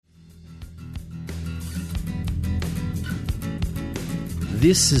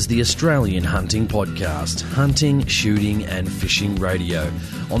This is the Australian Hunting Podcast, hunting, shooting and fishing radio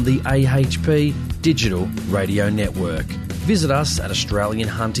on the AHP Digital Radio Network. Visit us at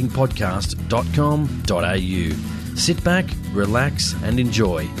australianhuntingpodcast.com.au. Sit back, relax and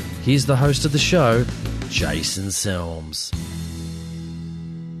enjoy. Here's the host of the show, Jason Selms.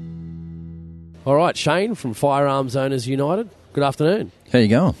 All right, Shane from Firearms Owners United. Good afternoon. How you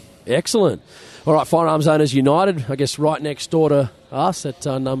going? Excellent. All right, Firearms Owners United, I guess right next door to us at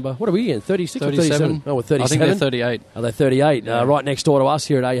number, what are we in, 36 or 37? Oh, we're 37. I think they're 38. Oh, they're 38. Yeah. Right next door to us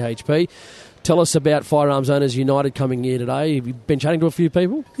here at AHP. Tell us about Firearms Owners United coming here today. Have you been chatting to a few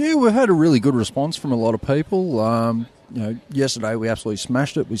people? Yeah, we've had a really good response from a lot of people. Yesterday we absolutely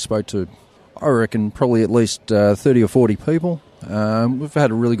smashed it. We spoke to, I reckon, probably at least 30 or 40 people. We've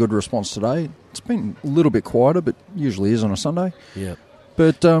had a really good response today. It's been a little bit quieter, but usually is on a Sunday. Yeah.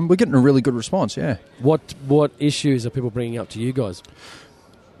 But we're getting a really good response, yeah. What issues are people bringing up to you guys?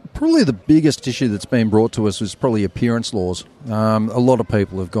 Probably the biggest issue that's been brought to us is probably appearance laws. A lot of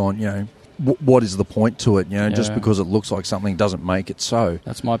people have gone, what is the point to it? Just because it looks like something doesn't make it so.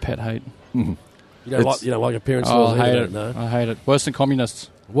 That's my pet hate. Mm-hmm. You don't like appearance laws? I hate either, it. No? I hate it. Worse than communists.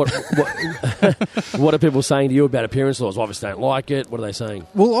 What are people saying to you about appearance laws? Obviously don't like it. What are they saying?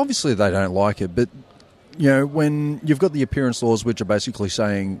 Well, obviously they don't like it, but when you've got the appearance laws which are basically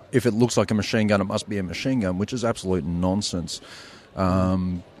saying if it looks like a machine gun, it must be a machine gun, which is absolute nonsense. A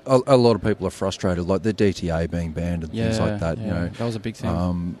lot of people are frustrated, like their DTA being banned and things like that. Yeah, that was a big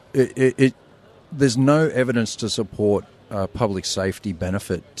thing. There's no evidence to support public safety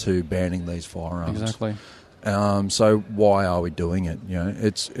benefit to banning these firearms. Exactly. So why are we doing it?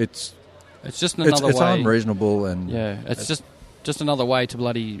 It's just another way. It's unreasonable, and it's just another way to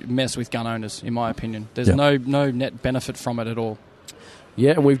bloody mess with gun owners, in my opinion. There's no net benefit from it at all.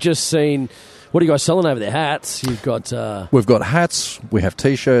 Yeah, and we've just seen. What are you guys selling over there? Hats? You've got. We've got hats. We have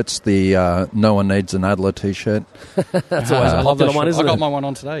T-shirts. The No One Needs an Adler T-shirt. That's always a popular one, isn't it? I got my one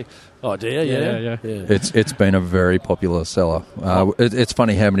on today. Oh, do you? Yeah. It's been a very popular seller. It's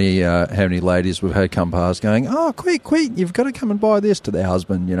funny how many ladies we've had come past going, "Oh, quick, you've got to come and buy this," to their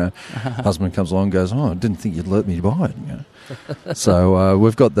husband. Husband comes along and goes, "Oh, I didn't think you'd let me buy it." So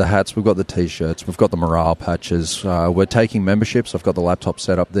we've got the hats, we've got the T-shirts, we've got the morale patches. We're taking memberships. I've got the laptop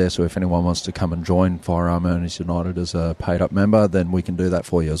set up there, so if anyone wants to come and join Firearm Owners United as a paid-up member, then we can do that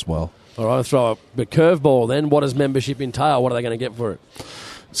for you as well. All right, I'll throw a curveball then. What does membership entail? What are they going to get for it?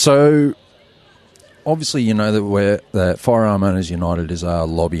 So, obviously, that Firearm Owners United is a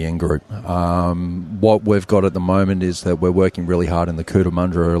lobbying group. What we've got at the moment is that we're working really hard in the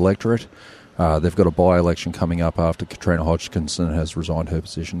Cootamundra electorate. They've got a by-election coming up after Katrina Hodgkinson has resigned her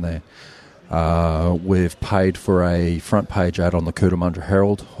position there. We've paid for a front-page ad on the Cootamundra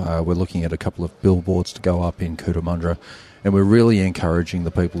Herald. We're looking at a couple of billboards to go up in Cootamundra. And we're really encouraging the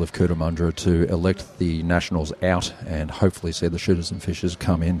people of Cootamundra to elect the Nationals out and hopefully see the shooters and fishers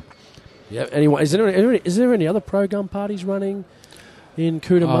come in. Yeah. Anyway, is there any other pro-gun parties running in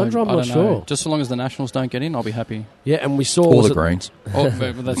Cootamundra? I'm not sure. Just so long as the Nationals don't get in, I'll be happy. Yeah, and we saw... All the Greens.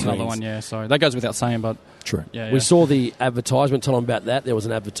 That's another one, yeah. Sorry. That goes without saying, but... True. Yeah. We saw the advertisement. Tell them about that. There was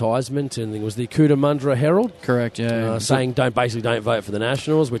an advertisement, and it was the Cootamundra Herald. Correct, yeah. Saying don't vote for the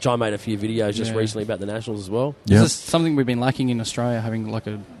Nationals, which I made a few videos just recently about the Nationals as well. This is something we've been lacking in Australia, having like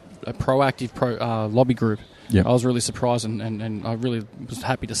a proactive lobby group. Yeah. I was really surprised, and I really was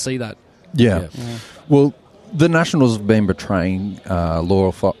happy to see that. Yeah. Well, the Nationals have been betraying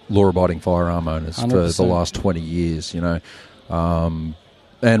law-abiding firearm owners 100%. For the last 20 years,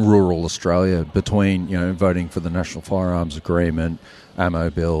 and rural Australia, between voting for the National Firearms Agreement, ammo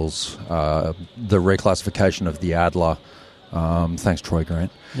bills, the reclassification of the Adler, thanks Troy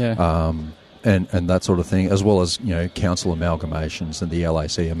Grant, and that sort of thing, as well as council amalgamations and the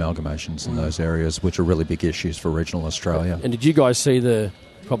LAC amalgamations in those areas, which are really big issues for regional Australia. And did you guys see you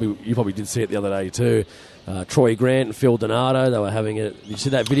probably did see it the other day too? Troy Grant and Phil Donato, they were having it. Did you see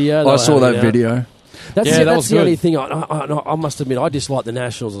that video? I saw that video. That's the only thing. I must admit, I dislike the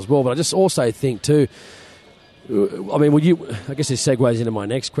Nationals as well, but I just also think too. I mean, I guess this segues into my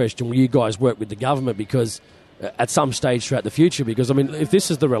next question. Will you guys work with the government at some stage throughout the future? Because I mean, if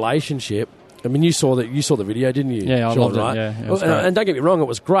this is the relationship, I mean, you saw the video, didn't you? Yeah, I loved right? it. Yeah, it was great. And don't get me wrong, it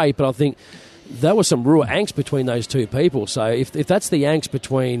was great, but I think there was some real angst between those two people. So if that's the angst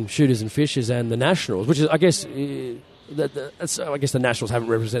between shooters and fishers and the Nationals, which is, I guess. I guess the Nationals haven't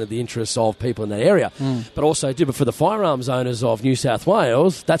represented the interests of people in that area, but also but for the firearms owners of New South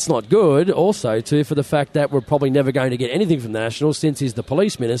Wales, that's not good. Also, for the fact that we're probably never going to get anything from the Nationals since he's the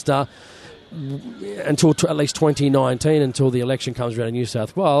police minister. until at least 2019, until the election comes around in New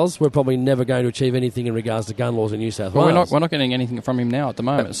South Wales, we're probably never going to achieve anything in regards to gun laws in New South Wales. We're not getting anything from him now at the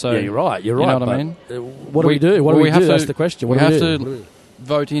moment. So yeah, you're right. You know what I mean? What do we do? What do we do? That's the question. We have to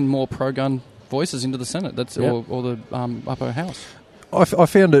vote in more pro-gun voices into the Senate. Or the upper house. I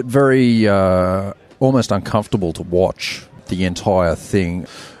found it very almost uncomfortable to watch the entire thing.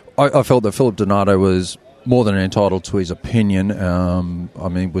 I felt that Philip Donato was more than entitled to his opinion. I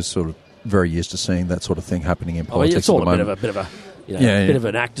mean, was sort of very used to seeing that sort of thing happening in politics. It's all a bit of a bit of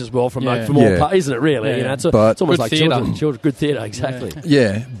an act as well from all parts, isn't it? Really, it's almost like children. Good theatre, exactly.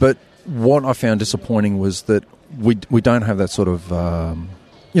 Yeah, but what I found disappointing was that we don't have that sort of.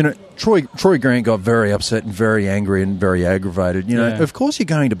 Troy Grant got very upset and very angry and very aggravated. Of course you're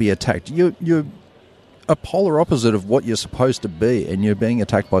going to be attacked. You're a polar opposite of what you're supposed to be, and you're being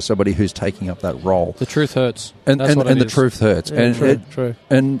attacked by somebody who's taking up that role. The truth hurts, and the truth hurts, yeah, true.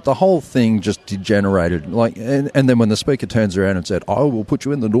 And the whole thing just degenerated. And then when the speaker turns around and said, "I will put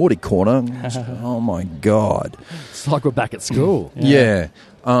you in the naughty corner," oh my God, it's like we're back at school. Yeah.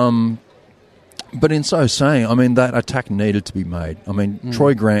 But in so saying, I mean, that attack needed to be made. I mean,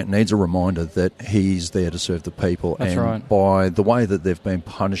 Troy Grant needs a reminder that he's there to serve the people. That's and right. By the way that they've been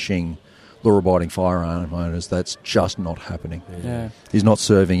punishing law-abiding firearm owners, that's just not happening. Yeah. He's not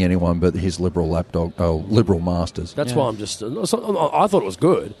serving anyone but his liberal liberal masters. That's why I'm just. I thought it was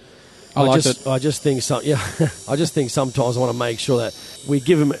good. I just think sometimes I want to make sure that we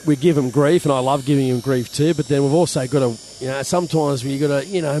give him grief, and I love giving him grief too. But then we've also got to, sometimes you got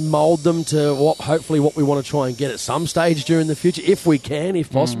to, mould them to hopefully what we want to try and get at some stage during the future, if we can,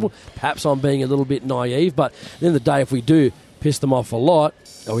 if possible. Perhaps I'm being a little bit naive, but at the end of the day, if we do piss them off a lot,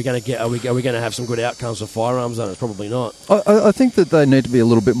 are we going to have some good outcomes for firearms? And it's probably not. I think that they need to be a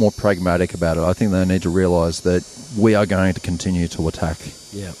little bit more pragmatic about it. I think they need to realise that we are going to continue to attack.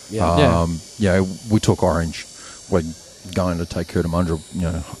 Yeah. We took Orange. We're going to take Cootamundra.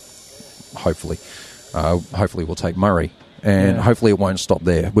 Hopefully, we'll take Murray, and hopefully it won't stop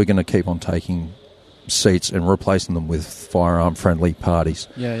there. We're going to keep on taking seats and replacing them with firearm-friendly parties.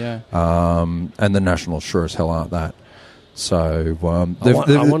 Yeah. And the Nationals sure as hell aren't that. So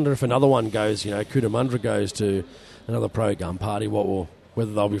I wonder if another one goes. Cootamundra goes to another pro-gun party.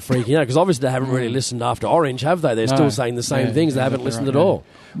 Whether they'll be freaking out, because obviously they haven't really listened after Orange, have they? They're still saying the same things. They haven't listened at all.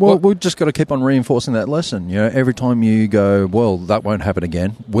 Well, we've just got to keep on reinforcing that lesson. Every time you go, well, that won't happen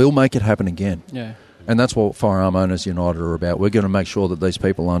again, we'll make it happen again. Yeah. And that's what Firearm Owners United are about. We're going to make sure that these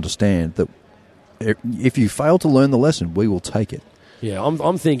people understand that if you fail to learn the lesson, we will take it. Yeah,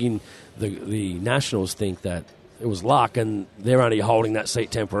 I'm thinking the Nationals think that it was luck, and they're only holding that seat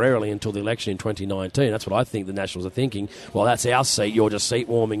temporarily until the election in 2019. That's what I think the Nationals are thinking. Well, that's our seat. You're just seat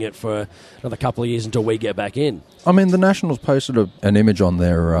warming it for another couple of years until we get back in. I mean, the Nationals posted an image on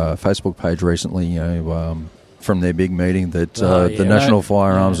their Facebook page recently, from their big meeting that the National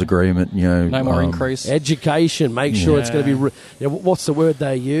Firearms Agreement, no more increase. Education, make sure it's going to be. What's the word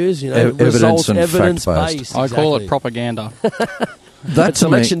they use? Evidence and evidence-based. fact-based. I call it propaganda. It's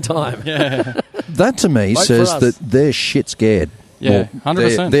election time. Yeah. That to me says that they're shit scared. Yeah,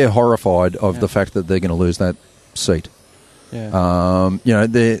 100%. They're horrified of the fact that they're going to lose that seat. Yeah.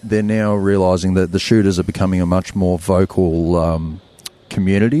 They're now realising that the shooters are becoming a much more vocal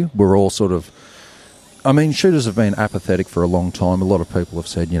community. We're all sort of. I mean, shooters have been apathetic for a long time. A lot of people have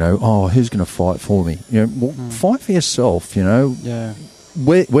said, who's going to fight for me? Fight for yourself. Yeah.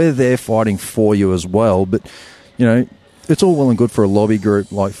 We're there fighting for you as well, but it's all well and good for a lobby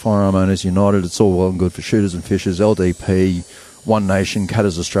group like Firearm Owners United. It's all well and good for Shooters and Fishers, LDP, One Nation,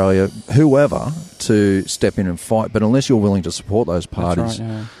 Cutters Australia, whoever, to step in and fight. But unless you're willing to support those parties,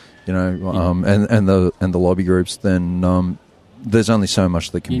 and the lobby groups, then there's only so much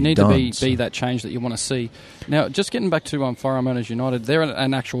that can be done. You need to be that change that you want to see. Now, just getting back to Firearm Owners United, they're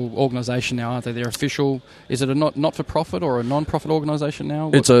an actual organisation now, aren't they? They're official. Is it a not-for-profit or a non-profit organisation now?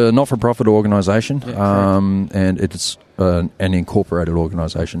 It's a not-for-profit organisation, and it's an incorporated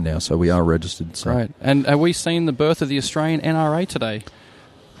organisation now, so we are registered. So. Right. And are we seeing the birth of the Australian NRA today?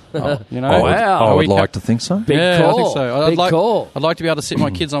 Wow. I would like to think so. Big call. I think so. Call. I'd like to be able to sit my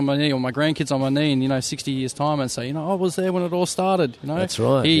kids on my knee or my grandkids on my knee in 60 years' time and say, I was there when it all started. That's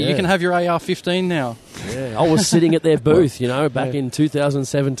right. You can have your AR-15 now. Yeah, I was sitting at their booth, back in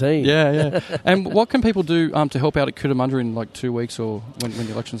 2017. Yeah. And what can people do to help out at Cootamundra in 2 weeks or when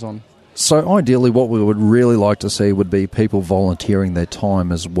the election's on? So ideally, what we would really like to see would be people volunteering their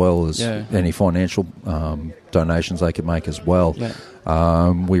time as well as any financial donations they could make as well. Yeah.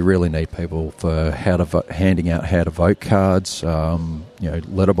 We really need people for handing out how to vote cards,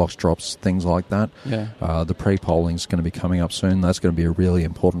 letterbox drops, things like that. Yeah. The pre-polling is going to be coming up soon. That's going to be a really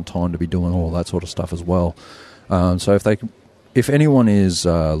important time to be doing all that sort of stuff as well. So if anyone is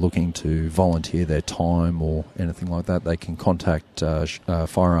looking to volunteer their time or anything like that, they can contact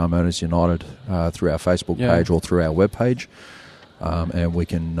Firearm Owners United through our Facebook page or through our webpage, and we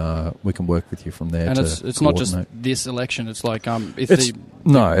can work with you from there. And it's not just this election. It's like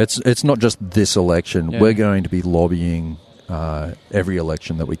it's not just this election. Yeah. We're going to be lobbying every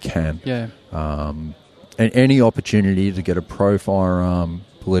election that we can. Yeah. And any opportunity to get a pro-firearm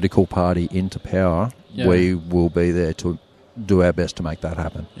political party into power, we will be there to do our best to make that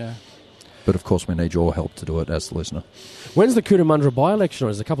happen. Yeah. But of course we need your help to do it as the listener. When's the Cootamundra by-election?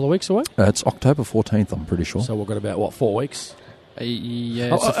 Is it a couple of weeks away? It's October 14th, I'm pretty sure. So we've got about, 4 weeks?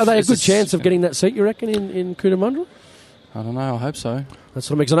 Yeah. Are they a good chance of getting that seat, you reckon, in Cootamundra? I don't know, I hope so. That's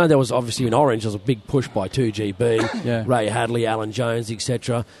what I mean, because I know there was obviously in Orange, there was a big push by 2GB, Ray Hadley, Alan Jones,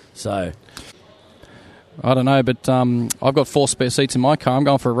 etc. So I don't know, but I've got 4 spare seats in my car. I'm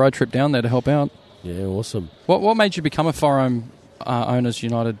going for a road trip down there to help out. Yeah, awesome. What made you become a Firearm Owners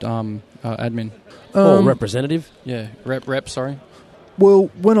United admin? Or representative? Yeah, rep, sorry.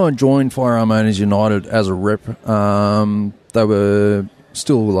 Well, when I joined Firearm Owners United as a rep, they were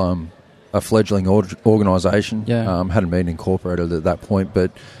still a fledgling organisation. Yeah. Hadn't been incorporated at that point,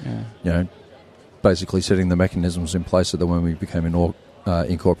 but basically setting the mechanisms in place so that when we became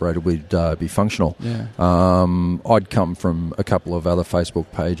incorporated, we'd be functional. Yeah. I'd come from a couple of other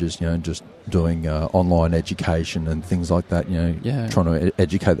Facebook pages, just doing online education and things like that, trying to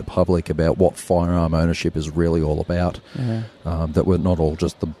educate the public about what firearm ownership is really all about. Yeah. That we're not all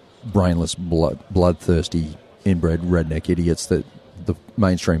just the brainless, bloodthirsty, inbred redneck idiots that the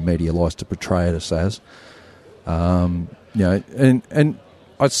mainstream media likes to portray us as. And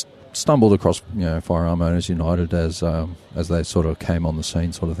I stumbled across Firearm Owners United as they sort of came on the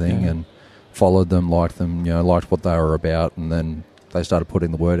scene, sort of thing, and followed them, liked what they were about, and then they started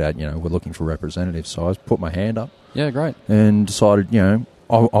putting the word out. We're looking for representatives, so I put my hand up. Yeah, great. And decided, I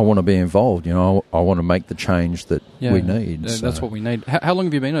want to be involved. I want to make the change that we need. That's what we need. How long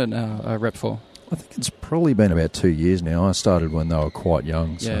have you been a rep for? I think it's probably been about 2 years now. I started when they were quite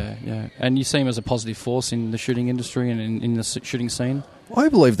young. So. Yeah. And you seem as a positive force in the shooting industry and in the shooting scene? I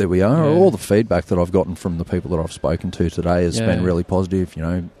believe that we are. Yeah. All the feedback that I've gotten from the people that I've spoken to today has been really positive.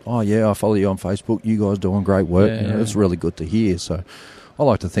 I follow you on Facebook. You guys doing great work. It's really good to hear. So I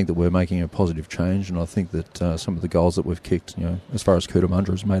like to think that we're making a positive change, and I think that some of the goals that we've kicked, as far as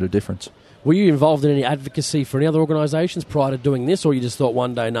Cootamundra, has made a difference. Were you involved in any advocacy for any other organisations prior to doing this, or you just thought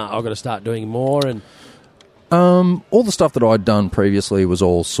one day, I've got to start doing more? And all the stuff that I'd done previously was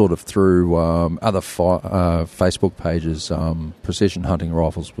all sort of through other Facebook pages. Precision Hunting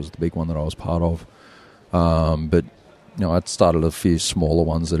Rifles was the big one that I was part of. But I'd started a few smaller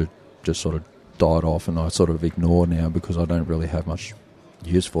ones that had just sort of died off, and I sort of ignore now because I don't really have much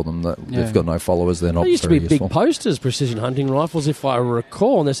use for them. They've got no followers. They're not. There used to very be useful. Big posters, Precision Hunting Rifles, if I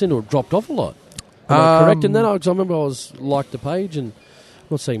recall, and they seem to have dropped off a lot. Am I correct in that? Because I remember I liked the page, and I'm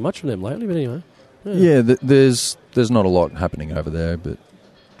not seeing much from them lately. But anyway, there's not a lot happening over there, but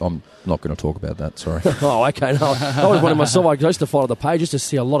I'm not going to talk about that. Sorry. Oh, okay. No, I was wondering myself. I used to follow the page just to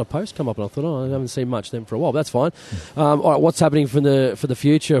see a lot of posts come up, and I thought, I haven't seen much of them for a while. But that's fine. All right, what's happening for the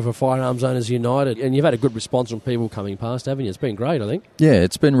future for Firearms Owners United? And you've had a good response from people coming past, haven't you? It's been great, I think. Yeah,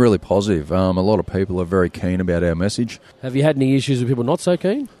 it's been really positive. A lot of people are very keen about our message. Have you had any issues with people not so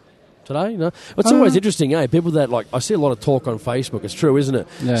keen today? No. It's always interesting, people that I see a lot of talk on Facebook. It's true, isn't it?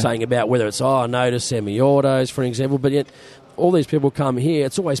 Yeah. Saying about whether it's no to semi-autos, for example, but yet all these people come here.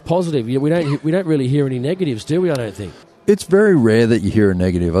 It's always positive. We don't really hear any negatives, do we? I don't think. It's very rare that you hear a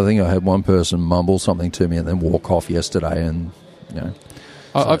negative. I think I had one person mumble something to me and then walk off yesterday, and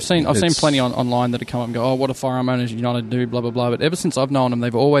I've seen plenty online that have come up and go, what do Firearm Owners United do, blah blah blah. But ever since I've known them,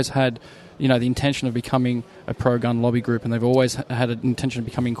 they've always had the intention of becoming a pro-gun lobby group, and they've always had an intention of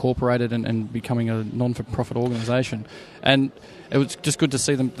becoming incorporated and becoming a non-for-profit organisation. And it was just good to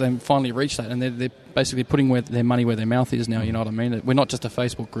see them finally reach that, and they're basically putting their money where their mouth is now, you know what I mean? We're not just a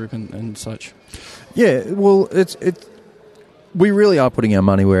Facebook group and such. Yeah, well, we really are putting our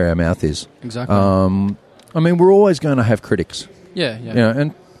money where our mouth is. Exactly. We're always going to have critics. Yeah.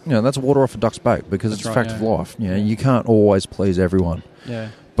 And that's water off a duck's back, because it's a fact of life. You can't always please everyone. Yeah.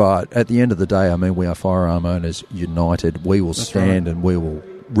 But at the end of the day, we are Firearm Owners United. We will stand and we will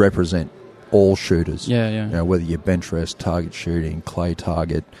represent all shooters. Yeah. Whether you're bench rest, target shooting, clay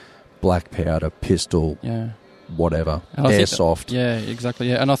target, black powder, pistol, whatever, airsoft. Yeah, exactly.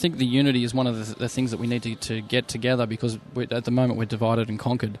 Yeah, and I think the unity is one of the things that we need to get together, because at the moment we're divided and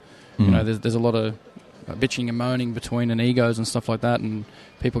conquered. You know, there's a lot of bitching and moaning between and egos and stuff like that, and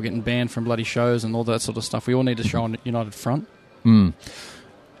people getting banned from bloody shows and all that sort of stuff. We all need to show a united front.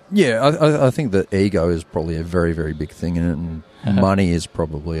 Yeah, I think that ego is probably a very, very big thing in it, and money is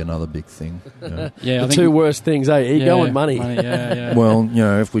probably another big thing. The two worst things, ego and money. Well,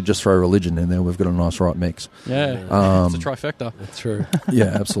 if we just throw religion in there, we've got a nice right mix. Yeah, it's a trifecta. That's true.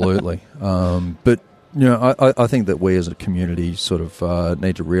 Yeah, absolutely. But I think that we as a community sort of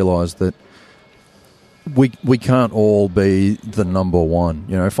need to realise that we can't all be the number one.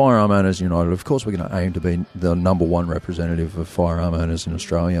 Firearm Owners United, of course we're going to aim to be the number one representative of firearm owners in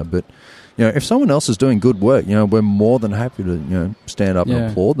Australia, but if someone else is doing good work, we're more than happy to stand up and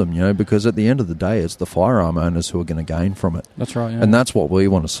applaud them, because at the end of the day it's the firearm owners who are going to gain from it. That's right. And that's what we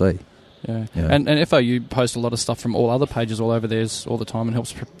want to see. Yeah. And FOU posts a lot of stuff from all other pages all over theirs all the time and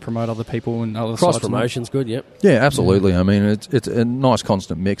helps promote other people and other cross promotion's good. Yep. Yeah, absolutely. I mean, it's a nice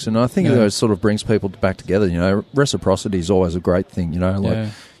constant mix, and I think it sort of brings people back together. Reciprocity is always a great thing.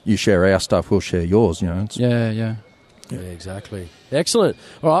 You share our stuff, we'll share yours. Yeah, exactly. Excellent.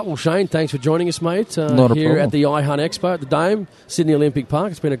 All right, well, Shane, thanks for joining us, mate. Not a problem. Here at the iHunt Expo at the Dome, Sydney Olympic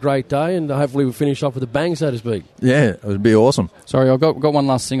Park. It's been a great day, and hopefully we'll finish off with a bang, so to speak. Yeah, it would be awesome. Sorry, I've got one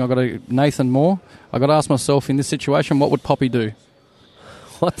last thing. Nathan Moore. I've got to ask myself, in this situation, what would Poppy do?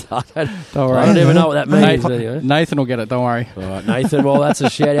 What? Don't worry. I don't even know what that means. Anyway. Nathan will get it, don't worry. All right, Nathan, well, that's a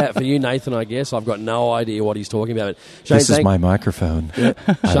shout-out for you, Nathan, I guess. I've got no idea what he's talking about. Shane, this is my microphone. Yeah.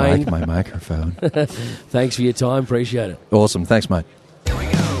 I Shane, like my microphone. Thanks for your time. Appreciate it. Awesome. Thanks, mate.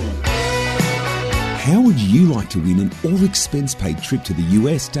 How would you like to win an all-expense-paid trip to the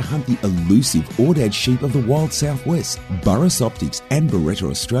US to hunt the elusive Aoudad sheep of the wild southwest? Burris Optics and Beretta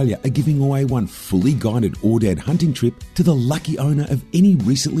Australia are giving away one fully guided Aoudad hunting trip to the lucky owner of any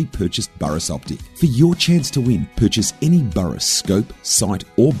recently purchased Burris Optic. For your chance to win, purchase any Burris scope, sight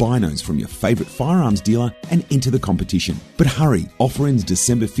or binos from your favourite firearms dealer and enter the competition. But hurry, offer ends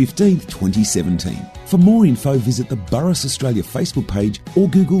December 15th, 2017. For more info, visit the Burris Australia Facebook page or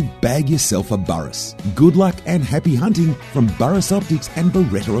Google Bag Yourself a Burris. Good luck and happy hunting from Burris Optics and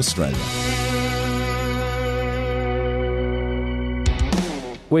Beretta Australia.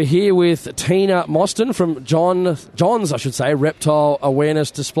 We're here with Tina Mostyn from John's Reptile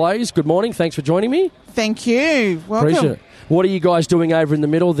Awareness Displays. Good morning. Thanks for joining me. Thank you. Welcome. Appreciate it. What are you guys doing over in the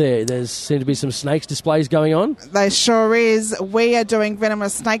middle there? There seem to be some snakes displays going on. There sure is. We are doing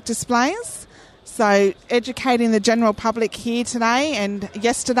venomous snake displays. So educating the general public here today and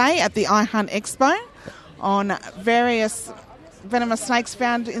yesterday at the iHunt Expo on various venomous snakes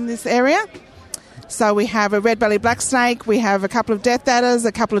found in this area. So we have a red-bellied black snake, we have a couple of death adders,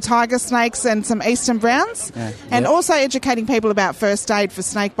 a couple of tiger snakes and some eastern browns. And also educating people about first aid for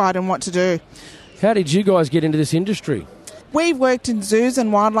snake bite and what to do. How did you guys get into this industry? We worked in zoos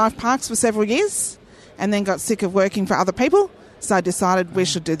and wildlife parks for several years and then got sick of working for other people. So I decided we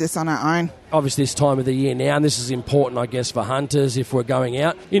should do this on our own. Obviously, this time of the year now, and this is important, I guess, for hunters if we're going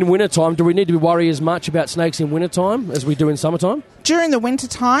out. In wintertime, do we need to worry as much about snakes in wintertime as we do in summertime? During the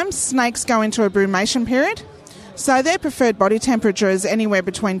wintertime, snakes go into a brumation period. So their preferred body temperature is anywhere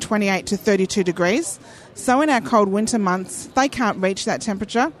between 28 to 32 degrees. So in our cold winter months, they can't reach that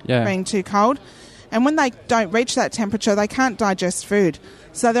temperature, being too cold. And when they don't reach that temperature, they can't digest food.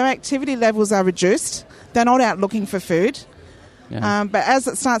 So their activity levels are reduced. They're not out looking for food. But as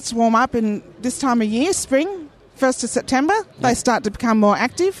it starts to warm up in this time of year, spring, 1st of September, they start to become more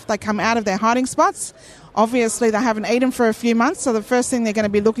active. They come out of their hiding spots. Obviously, they haven't eaten for a few months, so the first thing they're going to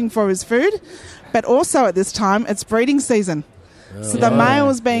be looking for is food. But also at this time, it's breeding season. So the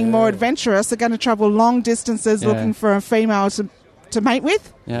males, being more adventurous, are going to travel long distances looking for a female to mate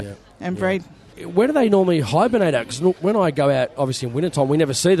with and breed. Where do they normally hibernate at? Because when I go out, obviously in wintertime, we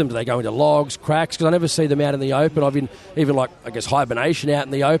never see them. Do they go into logs, cracks? Because I never see them out in the open. I've been even hibernation out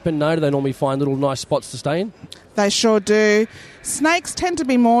in the open. No, do they normally find little nice spots to stay in? They sure do. Snakes tend to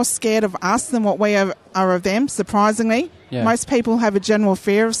be more scared of us than what we are of them, surprisingly. Yeah. Most people have a general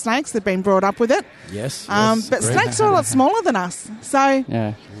fear of snakes. They've been brought up with it. Yes. But snakes are a lot smaller than us. So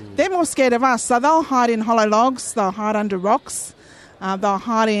they're more scared of us. So they'll hide in hollow logs. They'll hide under rocks. They'll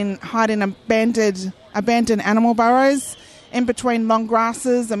hide in abandoned animal burrows, in between long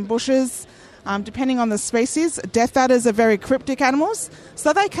grasses and bushes, depending on the species. Death adders are very cryptic animals,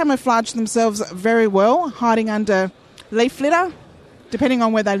 so they camouflage themselves very well, hiding under leaf litter, depending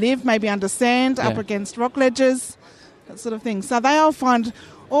on where they live, maybe under sand, up against rock ledges, that sort of thing. So they all find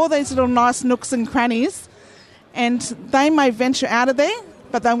all these little nice nooks and crannies, and they may venture out of there,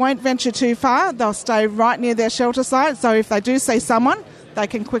 but they won't venture too far. They'll stay right near their shelter site, so if they do see someone, they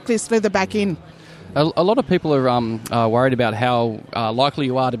can quickly slither back in. A lot of people are worried about how likely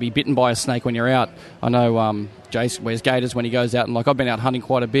you are to be bitten by a snake when you're out. I know Jace wears gaiters when he goes out, and I've been out hunting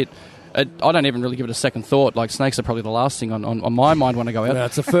quite a bit. I don't even really give it a second thought. Snakes are probably the last thing on my mind when I go out.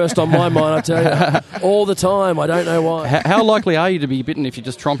 It's the first on my mind, I tell you. All the time. I don't know why. How likely are you to be bitten if you're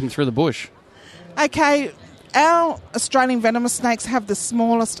just tromping through the bush? Okay, our Australian venomous snakes have the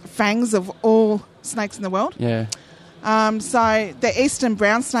smallest fangs of all snakes in the world. Yeah. So the eastern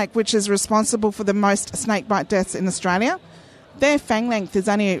brown snake, which is responsible for the most snake bite deaths in Australia, their fang length is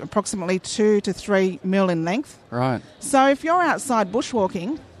only approximately 2 to 3 mil in length. Right. So if you're outside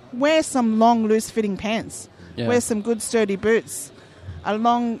bushwalking, wear some long, loose-fitting pants. Yeah. Wear some good, sturdy boots. A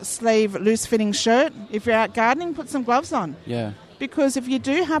long-sleeve, loose-fitting shirt. If you're out gardening, put some gloves on. Yeah. Because if you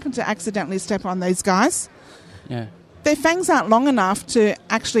do happen to accidentally step on these guys, yeah, their fangs aren't long enough to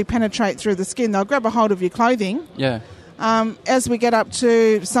actually penetrate through the skin. They'll grab a hold of your clothing. Yeah. As we get up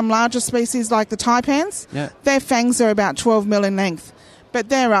to some larger species like the taipans, their fangs are about 12 mil in length. But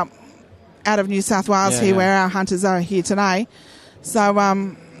they're up out of New South Wales where our hunters are here today.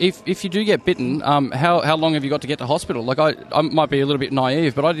 So if you do get bitten, how long have you got to get to hospital? I might be a little bit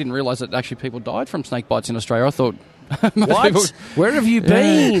naive, but I didn't realise that actually people died from snake bites in Australia. I thought... What? People, where have you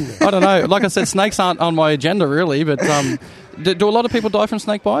been? I don't know. Like I said, snakes aren't on my agenda really, but do a lot of people die from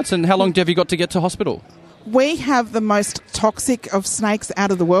snake bites? And how long have you got to get to hospital? We have the most toxic of snakes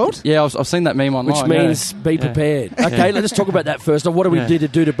out of the world. Yeah, I've seen that meme online. Which means be prepared. Okay, let's talk about that first. What do we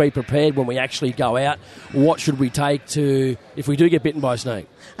do to be prepared when we actually go out? What should we take if we do get bitten by a snake?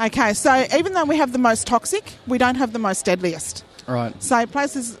 Okay, so even though we have the most toxic, we don't have the most deadliest. Right. So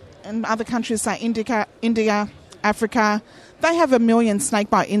places in other countries, say India, Africa, they have 1 million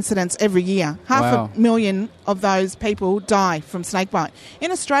snakebite incidents every year. Half a million of those people die from snakebite.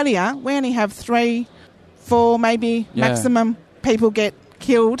 In Australia, we only have 3, 4 maybe maximum people get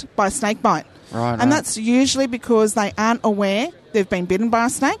killed by snakebite. And that's usually because they aren't aware they've been bitten by a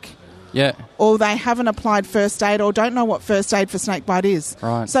snake. Yeah. Or they haven't applied first aid or don't know what first aid for snakebite is.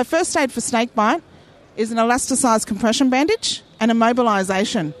 Right. So first aid for snakebite is an elasticized compression bandage and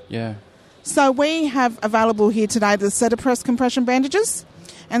immobilisation. Yeah. So we have available here today the Cetapress compression bandages.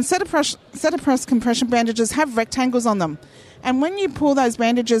 And Cetapress compression bandages have rectangles on them. And when you pull those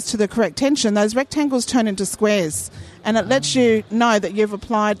bandages to the correct tension, those rectangles turn into squares. And it lets you know that you've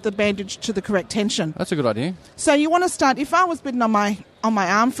applied the bandage to the correct tension. That's a good idea. So you want to start, if I was bitten on my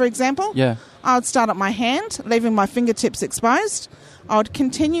arm, for example, I would start at my hand, leaving my fingertips exposed. I would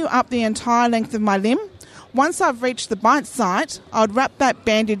continue up the entire length of my limb. Once I've reached the bite site, I would wrap that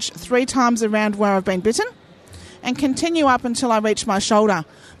bandage 3 times around where I've been bitten and continue up until I reach my shoulder,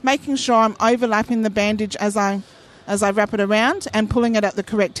 making sure I'm overlapping the bandage as I wrap it around and pulling it at the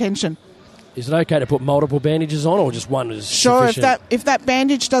correct tension. Is it okay to put multiple bandages on or just one is sufficient? Sure, if that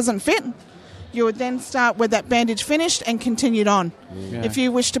bandage doesn't fit, you would then start with that bandage finished and continued on. Yeah. If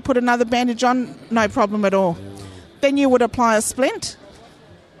you wish to put another bandage on, no problem at all. Then you would apply a splint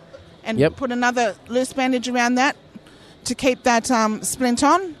and put another loose bandage around that to keep that splint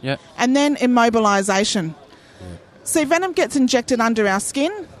on. Yep. And then immobilisation. So venom gets injected under our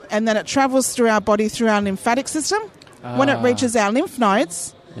skin and then it travels through our body through our lymphatic system. When it reaches our lymph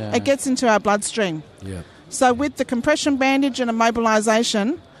nodes, it gets into our bloodstream. Yeah. So with the compression bandage and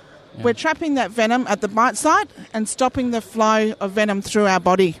immobilisation, we're trapping that venom at the bite site and stopping the flow of venom through our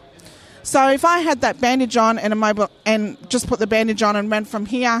body. So if I had that bandage on and just put the bandage on and ran from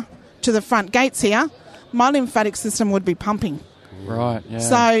here to the front gates here, my lymphatic system would be pumping. Right, yeah.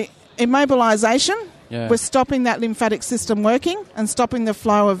 So immobilisation, we're stopping that lymphatic system working and stopping the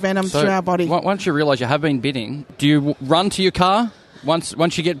flow of venom through our body. Once you realise you have been bitten, do you run to your car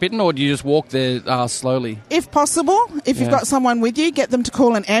once you get bitten, or do you just walk there slowly? If possible, if you've got someone with you, get them to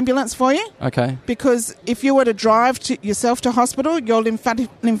call an ambulance for you. Okay. Because if you were to drive yourself to hospital, your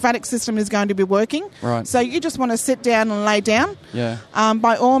lymphatic system is going to be working. Right. So you just want to sit down and lay down. Yeah.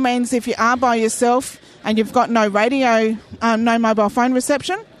 By all means, if you are by yourself and you've got no radio, no mobile phone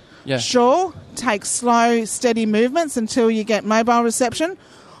reception, sure, take slow, steady movements until you get mobile reception.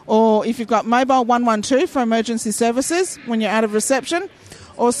 Or if you've got mobile 112 for emergency services when you're out of reception,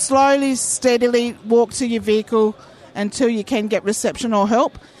 or slowly, steadily walk to your vehicle until you can get reception or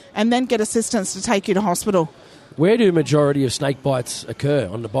help, and then get assistance to take you to hospital. Where do the majority of snake bites occur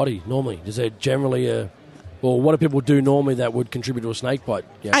on the body normally? Is there generally or what do people do normally that would contribute to a snake bite?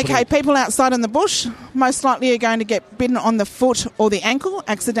 Okay, people outside in the bush most likely are going to get bitten on the foot or the ankle,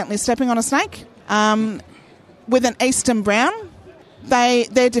 accidentally stepping on a snake. With an eastern brown,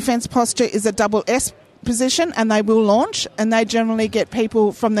 their defence posture is a double S position, and they will launch, and they generally get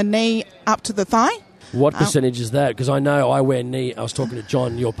people from the knee up to the thigh. What percentage is that? Because I know I wear knee. I was talking to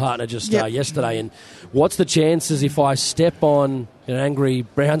John, your partner, just yesterday, and what's the chances if I step on an angry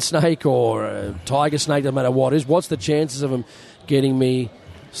brown snake or a tiger snake, no matter what it is, what's the chances of them getting me,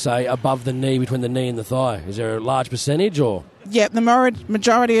 say, above the knee, between the knee and the thigh? Is there a large percentage, or...? Yeah, the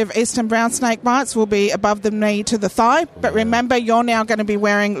majority of eastern brown snake bites will be above the knee to the thigh. But remember, you're now going to be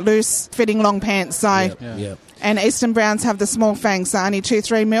wearing loose-fitting long pants. So, and eastern browns have the small fangs, so only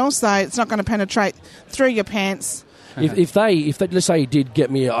 2-3 mil, so it's not going to penetrate through your pants. If they let's say, did get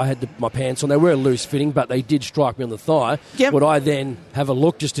me, I had my pants on, they were loose-fitting, but they did strike me on the thigh, would I then have a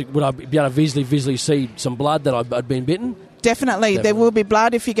look, would I be able to visually see some blood that I'd been bitten? Definitely. There will be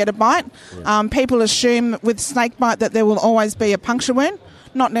blood if you get a bite. Yeah. People assume with snake bite that there will always be a puncture wound.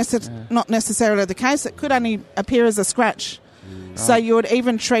 Not necessarily the case. It could only appear as a scratch. So you would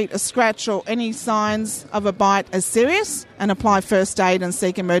even treat a scratch or any signs of a bite as serious and apply first aid and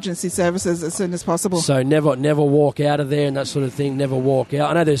seek emergency services as soon as possible. So never walk out of there and that sort of thing, never walk out.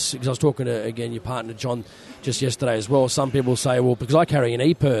 I know this because I was talking to, again, your partner John just yesterday as well. Some people say, well, because I carry an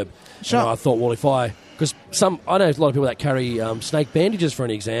EPIRB, sure. And I thought, well, because I know a lot of people that carry snake bandages, for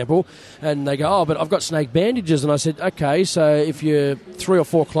an example, and they go, but I've got snake bandages. And I said, okay, so if you're 3 or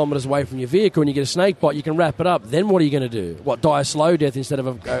 4 kilometres away from your vehicle and you get a snake bite, you can wrap it up. Then what are you going to do? What, die a slow death instead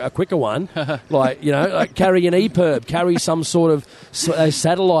of a quicker one? Like carry an EPIRB, carry some sort of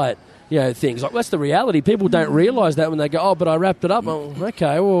satellite, things. Like, that's the reality. People don't realise that when they go, but I wrapped it up. Oh,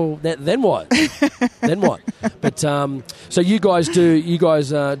 okay, well, then what? Then what? But so you guys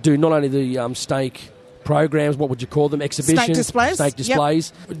do not only the snake programs, what would you call them? Exhibitions? Snake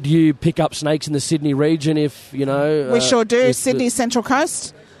displays. Yep. Do you pick up snakes in the Sydney region if, We sure do. Sydney Central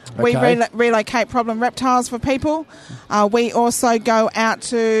Coast. Okay. We relocate problem reptiles for people. We also go out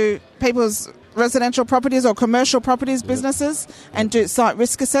to people's residential properties or commercial properties, businesses, and do site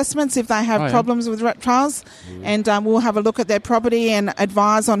risk assessments if they have problems with reptiles. And we'll have a look at their property and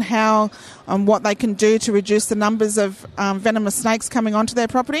advise on what they can do to reduce the numbers of venomous snakes coming onto their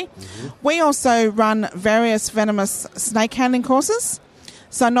property. We also run various venomous snake handling courses.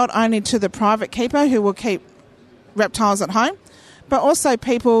 So not only to the private keeper who will keep reptiles at home, but also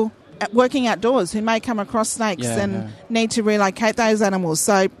people working outdoors who may come across snakes and need to relocate those animals.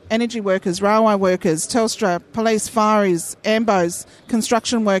 So energy workers, railway workers, Telstra, police, fireys, AMBOs,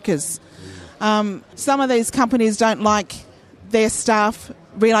 construction workers. Some of these companies don't like their staff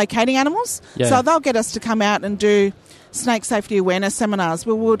relocating animals, so they'll get us to come out and do snake safety awareness seminars.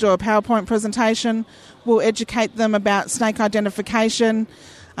 We'll do a PowerPoint presentation. We'll educate them about snake identification,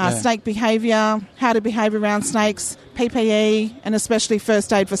 snake behaviour, how to behave around snakes, PPE, and especially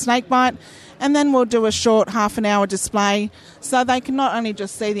first aid for snake bite. And then we'll do a short half-an-hour display so they can not only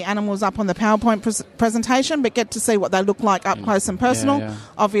just see the animals up on the PowerPoint presentation, but get to see what they look like up close and personal.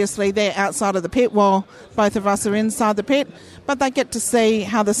 Obviously, they're outside of the pit while both of us are inside the pit, but they get to see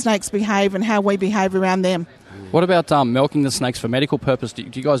how the snakes behave and how we behave around them. What about milking the snakes for medical purpose? Do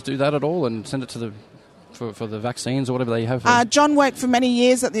you guys do that at all and send it to the... For the vaccines or whatever they have? John worked for many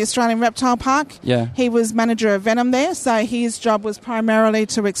years at the Australian Reptile Park. Yeah. He was manager of venom there, so his job was primarily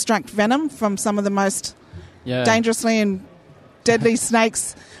to extract venom from some of the most dangerously and deadly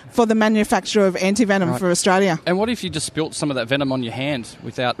snakes for the manufacture of anti-venom for Australia. And what if you just spilt some of that venom on your hand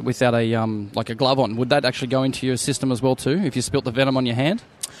without a a glove on? Would that actually go into your system as well too, if you spilt the venom on your hand?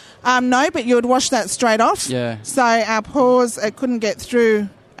 No, but you would wash that straight off. Yeah. So our pores, it couldn't get through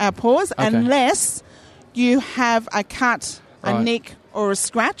our pores unless... you have a cut, a nick, or a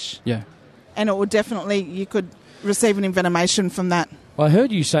scratch, and it would definitely, you could receive an envenomation from that. I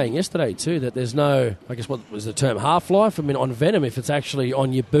heard you saying yesterday too that there's no, I guess, what was the term, half-life? I mean, on venom, if it's actually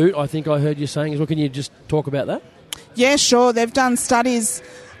on your boot, I think I heard you saying as well. Can you just talk about that? Yeah, sure. They've done studies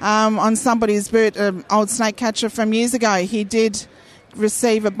on somebody's boot, an old snake catcher from years ago. He did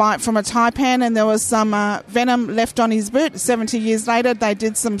receive a bite from a taipan and there was some venom left on his boot. 70 years later, they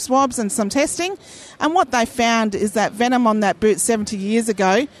did some swabs and some testing, and what they found is that venom on that boot 70 years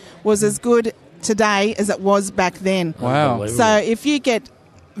ago was as good today as it was back then. Wow. So if you get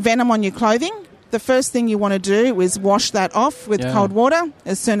venom on your clothing, the first thing you want to do is wash that off with cold water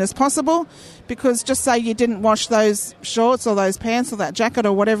as soon as possible, because just say you didn't wash those shorts or those pants or that jacket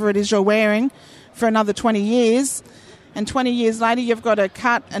or whatever it is you're wearing for another 20 years, and 20 years later you've got a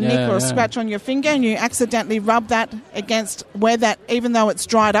cut, a nick or a scratch on your finger, and you accidentally rub that against where that, even though it's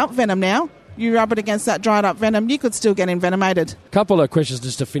dried up venom now, you rub it against that dried up venom, you could still get envenomated. A couple of questions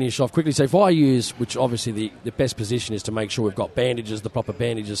just to finish off quickly. So if I use, which obviously the best position is to make sure we've got bandages, the proper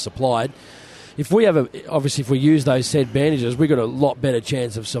bandages supplied, if we if we use those said bandages, we've got a lot better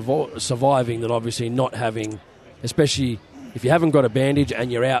chance of surviving than obviously not having, especially if you haven't got a bandage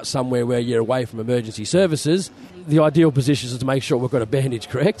and you're out somewhere where you're away from emergency services. The ideal position is to make sure we've got a bandage,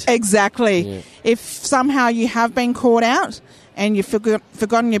 correct? Exactly. Yeah. If somehow you have been caught out and you've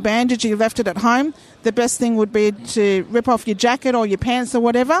forgotten your bandage, you left it at home, the best thing would be to rip off your jacket or your pants or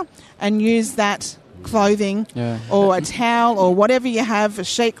whatever and use that clothing or a towel or whatever you have, a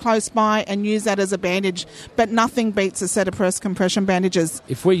sheet close by, and use that as a bandage. But nothing beats a set of press compression bandages.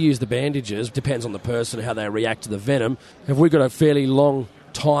 If we use the bandages, depends on the person, how they react to the venom. Have we got a fairly long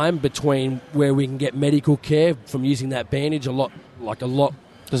time between where we can get medical care from using that bandage? A lot.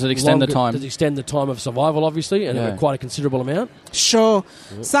 Does it extend longer, the time? Does it extend the time of survival, obviously, and quite a considerable amount? Sure.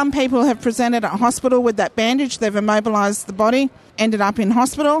 Some people have presented at hospital with that bandage. They've immobilised the body, ended up in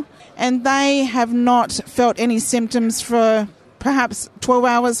hospital, and they have not felt any symptoms for perhaps 12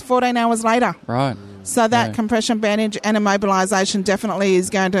 hours, 14 hours later. Right. So that compression bandage and immobilisation definitely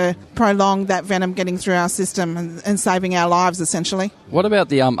is going to prolong that venom getting through our system and saving our lives, essentially. What about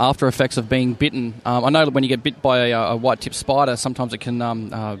the after effects of being bitten? I know when you get bit by a white-tipped spider, sometimes it can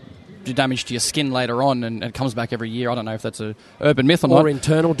do damage to your skin later on, and it comes back every year. I don't know if that's an urban myth or not. Or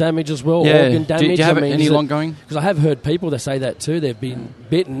internal damage as well, organ damage. Do you have any long going? Because I have heard people that say that too. They've been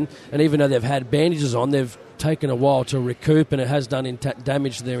bitten, and even though they've had bandages on, they've taken a while to recoup, and it has done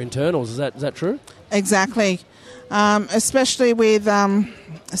damage to their internals. Is that true? Exactly. Especially with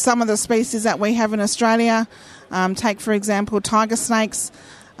some of the species that we have in Australia. Take, for example, tiger snakes.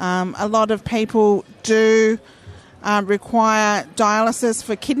 A lot of people do require dialysis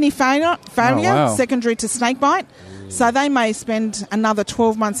for kidney failure secondary to snakebite. So they may spend another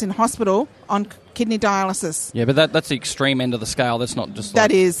 12 months in hospital on kidney dialysis. Yeah, but that's the extreme end of the scale. That's not just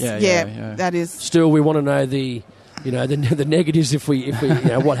that is. Still, we want to know the negatives if we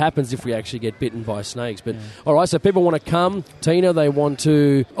what happens if we actually get bitten by snakes. But all right, so people want to come, Tina. They want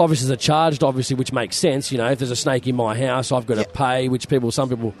to, obviously they're charged, which makes sense. If there's a snake in my house, I've got to pay. Some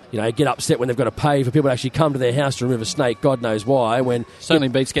people get upset when they've got to pay for people to actually come to their house to remove a snake. God knows why. When certainly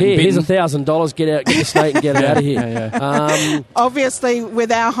beats getting bitten. Here's $1,000. Get the snake and get it out of here. Obviously,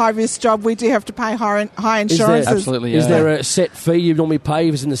 with our high risk job, we do have to pay high insurances. Absolutely. Is there a set fee you normally pay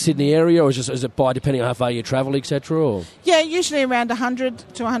if it's in the Sydney area, or is it by depending on how far you travel, etc.? Yeah, usually around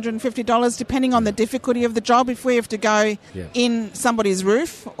 $100 to $150, depending on the difficulty of the job. If we have to go in somebody's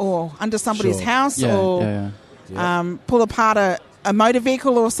roof or under somebody's house or pull apart a motor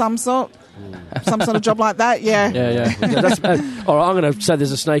vehicle or some sort of job like that, all right, I'm going to say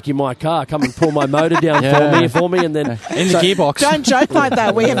there's a snake in my car. Come and pull my motor down for me, and then in the gearbox. Don't joke like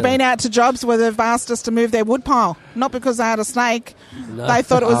that. We have been out to jobs where they've asked us to move their woodpile, not because they had a snake. No. They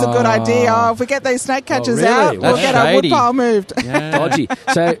thought it was a good idea. If we get these snake catchers out, we'll get our woodpile moved. Dodgy.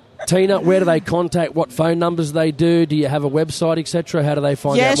 So, Tina, where do they contact? What phone numbers do they do? Do you have a website, etc.? How do they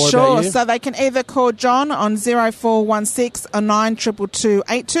find out more about you? So they can either call John on 0416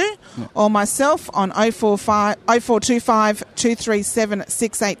 92282 or myself on 0425 237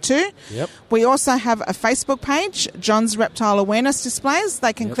 682. Yep. We also have a Facebook page, John's Reptile Awareness Displays.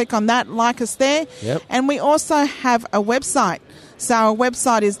 They can click on that, like us there. Yep. And we also have a website. So our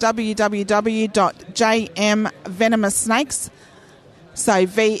website is www.jmvenomousnakes. So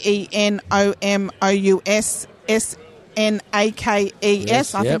VENOMOUSSNAKES.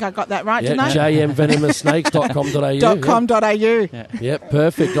 Yes, I think I got that right, didn't I? jmvenomousnakes.com.au. Yep,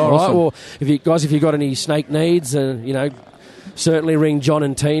 perfect. All right. Well, if you got any snake needs, certainly ring John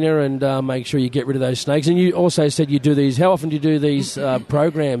and Tina and make sure you get rid of those snakes. And you also said you do these. How often do you do these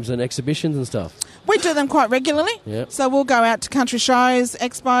programs and exhibitions and stuff? We do them quite regularly. Yep. So we'll go out to country shows,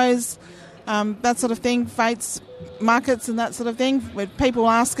 expos, that sort of thing, fates, markets and that sort of thing, where people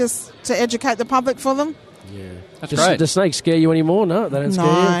ask us to educate the public for them. Yeah. That's great. Do snakes scare you anymore? No, they don't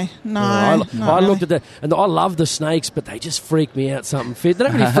scare you? No. I looked at that, and I love the snakes, but they just freak me out something. They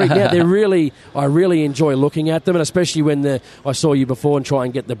don't really freak me out. I really enjoy looking at them, and especially when I saw you before and try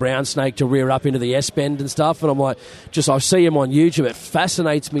and get the brown snake to rear up into the S-bend and stuff, and I'm like, I see them on YouTube. It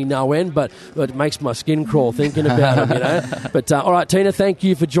fascinates me no end, but it makes my skin crawl thinking about them, But, all right, Tina, thank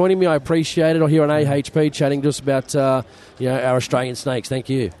you for joining me. I appreciate it. I'm here on AHP chatting just about, our Australian snakes. Thank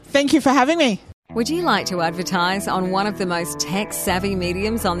you. Thank you for having me. Would you like to advertise on one of the most tech-savvy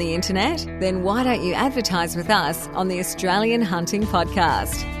mediums on the internet? Then why don't you advertise with us on the Australian Hunting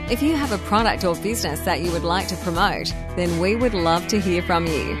Podcast? If you have a product or business that you would like to promote, then we would love to hear from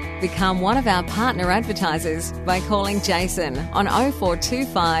you. Become one of our partner advertisers by calling Jason on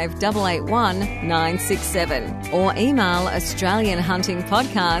 0425 881 967 or email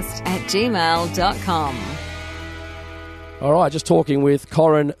australianhuntingpodcast@gmail.com. All right, just talking with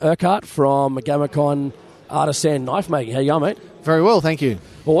Corin Urquhart from Gamacon Artisan Knife Making. How you going, mate? Very well, thank you.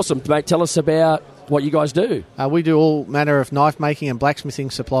 Awesome. Mate, tell us about what you guys do. We do all manner of knife making and blacksmithing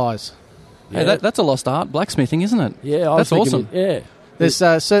supplies. Hey, that's a lost art, blacksmithing, isn't it? Yeah, that's awesome. Yeah. There's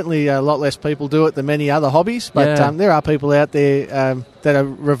certainly a lot less people do it than many other hobbies, but there are people out there that are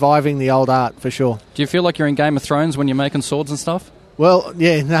reviving the old art for sure. Do you feel like you're in Game of Thrones when you're making swords and stuff? Well,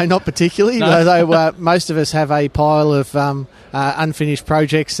 yeah, no, not particularly. No. Although most of us have a pile of unfinished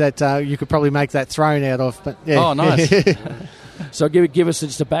projects that you could probably make that throne out of. But yeah. Oh, nice. So give us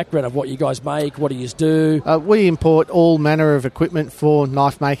just a background of what you guys make, what do you do? We import all manner of equipment for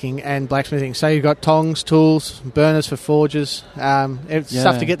knife making and blacksmithing. So you've got tongs, tools, burners for forges,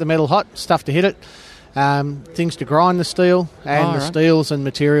 stuff to get the metal hot, stuff to hit it, things to grind the steel, and the steels and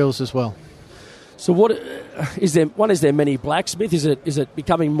materials as well. So what is there? One, is there many blacksmiths? Is it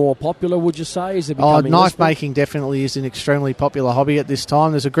becoming more popular? Would you say? Is it becoming knife making definitely is an extremely popular hobby at this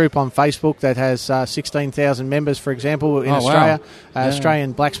time. There's a group on Facebook that has 16,000 members, for example, in Australia. Wow.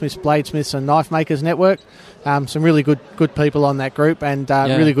 Australian Blacksmiths, Bladesmiths, and Knife Makers Network. Some really good people on that group, and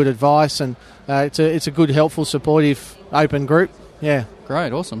really good advice. And it's a good, helpful, supportive, open group. Yeah,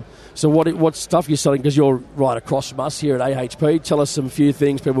 great, awesome. So what stuff you're selling? Because you're right across from us here at AHP. Tell us some few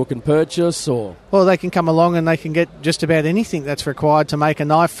things people can purchase. Or well, they can come along and they can get just about anything that's required to make a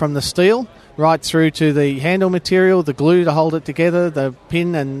knife, from the steel right through to the handle material, the glue to hold it together, the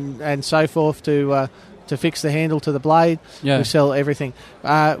pin and so forth to fix the handle to the blade. Yeah. We sell everything.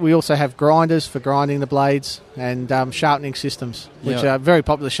 We also have grinders for grinding the blades, and sharpening systems, which are a very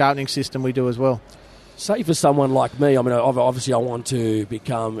popular sharpening system we do as well. Say for someone like me, I mean, obviously I want to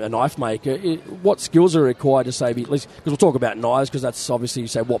become a knife maker. What skills are required to say, at least, because we'll talk about knives, because that's obviously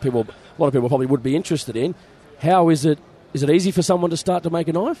a lot of people probably would be interested in. How is it? Is it easy for someone to start to make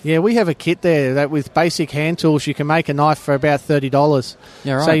a knife? Yeah, we have a kit there that with basic hand tools you can make a knife for about $30.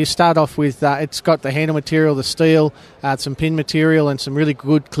 Yeah, right. So you start off with, it's got the handle material, the steel, some pin material, and some really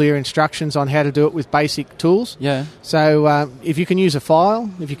good, clear instructions on how to do it with basic tools. Yeah. So if you can use a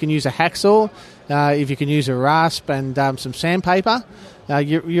file, if you can use a hacksaw, if you can use a rasp and some sandpaper,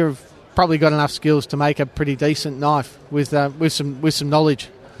 you've probably got enough skills to make a pretty decent knife with some knowledge.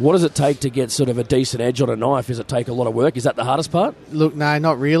 What does it take to get sort of a decent edge on a knife? Does it take a lot of work? Is that the hardest part? Look, no,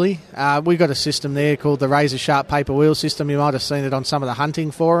 not really. We've got a system there called the Razor Sharp Paper Wheel System. You might have seen it on some of the hunting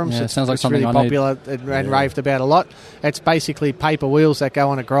forums. Yeah, it sounds like it's something really popular and raved about a lot. It's basically paper wheels that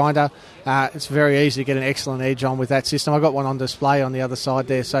go on a grinder. It's very easy to get an excellent edge on with that system. I've got one on display on the other side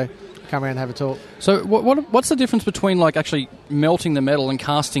there, so come around and have a talk. So what's the difference between like actually melting the metal and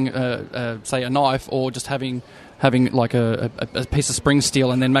casting, say, a knife, or just having like a piece of spring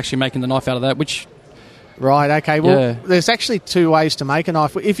steel and then actually making the knife out of that? Right, okay. Well, there's actually two ways to make a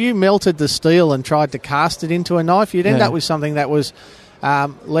knife. If you melted the steel and tried to cast it into a knife, you'd end up with something that was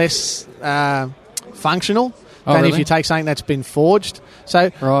less functional than if you take something that's been forged. So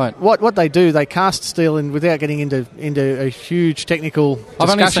what they do, they cast steel, and without getting into a huge technical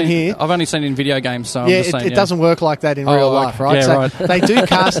discussion here. I've only seen it in video games, so yeah, I'm just saying, it doesn't work like that in real life, right? Yeah, so right.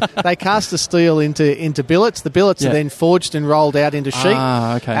 they cast the steel into billets. The billets are then forged and rolled out into sheet,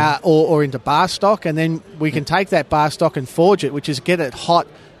 or into bar stock, and then we can take that bar stock and forge it, which is get it hot.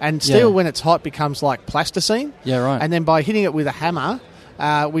 And steel, when it's hot, becomes like plasticine. Yeah, right. And then by hitting it with a hammer,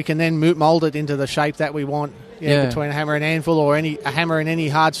 we can then mould it into the shape that we want. Between a hammer and anvil, or a hammer and any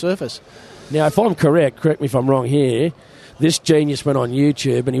hard surface. Now, if I'm correct me if I'm wrong here, this genius went on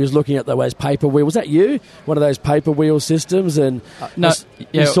YouTube and he was looking at those paper wheel. Was that you? One of those paper wheel systems? And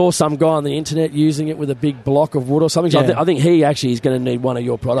you saw some guy on the internet using it with a big block of wood or something. So I think he actually is going to need one of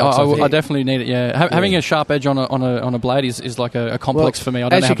your products. I definitely need it, Having a sharp edge on a blade is like a complex for me.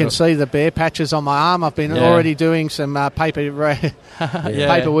 As you can see, the bare patches on my arm, I've been already doing some paper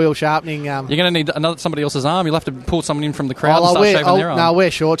wheel sharpening. You're going to need somebody else's arm. You'll have to pull someone in from the crowd and start shaving their arm. I'll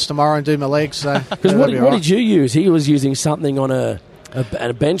wear shorts tomorrow and do my legs. Because what did you use? He was using something on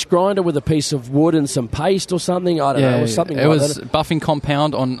a bench grinder with a piece of wood and some paste or something. I don't know. It was something like that. It was buffing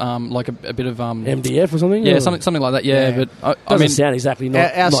compound on like a bit of MDF or something. Yeah, something like that. Yeah, but I mean, sound exactly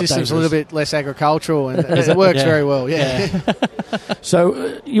not. Our not system's dangerous. a little bit less agricultural, and it works very well. Yeah.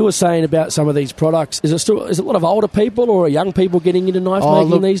 So you were saying about some of these products. Is it a lot of older people or young people getting into knife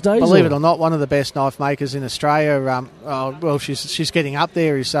making these days? Believe it or not, one of the best knife makers in Australia. She's getting up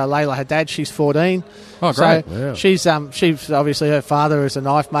there. Is Layla Haddad. She's 14. Oh, great! So she's obviously, her father is a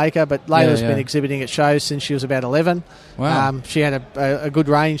knife maker, but Layla's been exhibiting at shows since she was about 11. Wow! She had a good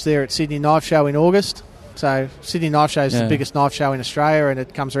range there at Sydney Knife Show in August. So Sydney Knife Show is the biggest knife show in Australia, and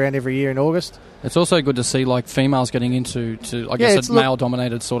it comes around every year in August. It's also good to see like females getting into a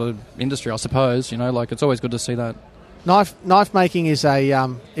male-dominated sort of industry. I suppose it's always good to see that. Knife making is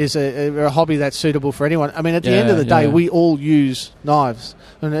a hobby that's suitable for anyone. I mean, at the end of the day, we all use knives,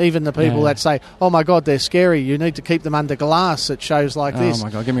 and even the people that say, "Oh my God, they're scary. You need to keep them under glass at shows like this." Oh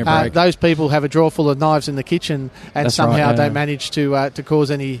my God, give me a break. Those people have a drawer full of knives in the kitchen, and somehow don't manage to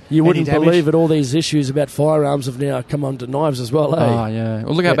cause any. You wouldn't damage. believe it. All these issues about firearms have now come onto knives as well. Eh? Oh yeah.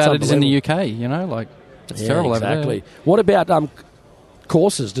 Well, look how bad it is in the UK. You know, like it's terrible exactly. over there. What about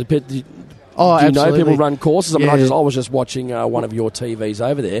courses? Do you absolutely. know people run courses? I mean, I was just watching one of your TVs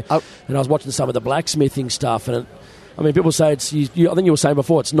over there, and I was watching some of the blacksmithing stuff. And people say it's. I think you were saying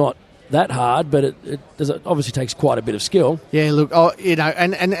before it's not that hard, but it obviously takes quite a bit of skill. Yeah, look,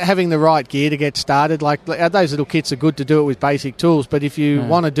 and having the right gear to get started. Like those little kits are good to do it with basic tools, but if you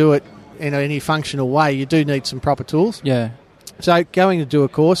want to do it in any functional way, you do need some proper tools. Yeah. So going to do a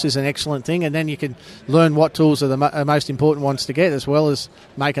course is an excellent thing, and then you can learn what tools are the most important ones to get, as well as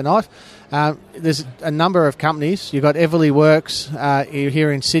make a knife. There's a number of companies. You've got Everly Works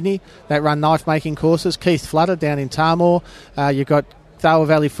here in Sydney that run knife-making courses. Keith Flutter down in Tarmore. You've got Tharwa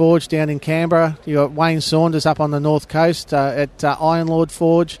Valley Forge down in Canberra. You've got Wayne Saunders up on the North Coast at Iron Lord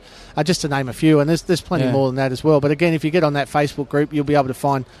Forge, just to name a few. And there's plenty more than that as well. But again, if you get on that Facebook group, you'll be able to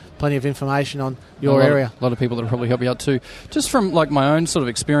find plenty of information on your area. A lot of people that will probably help you out too. Just from like my own sort of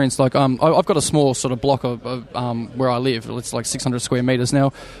experience, like I've got a small sort of block of where I live. It's like 600 square metres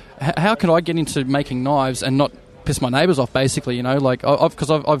now. How could I get into making knives and not piss my neighbours off, basically, you know, like, because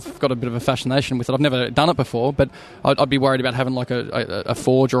I've got a bit of a fascination with it. I've never done it before, but I'd be worried about having like a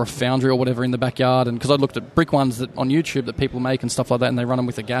forge or a foundry or whatever in the backyard, and because I looked at brick ones on YouTube that people make and stuff like that, and they run them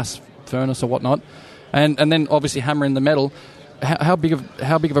with a gas furnace or whatnot, and then obviously hammering the metal. How big of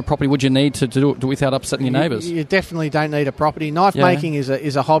a property would you need to do it without upsetting your neighbours? You definitely don't need a property. Knife making is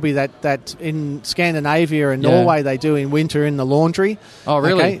a hobby that in Scandinavia and Norway they do in winter in the laundry. Oh,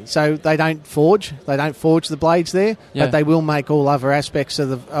 really? Okay? So they don't forge. They don't forge the blades there, but they will make all other aspects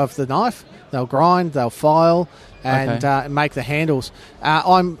of the knife. They'll grind, they'll file, and make the handles.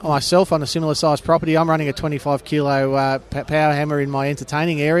 I'm myself on a similar sized property. I'm running a 25 kilo power hammer in my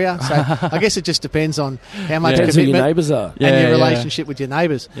entertaining area. So I guess it just depends on how much commitment your neighbours are and your relationship with your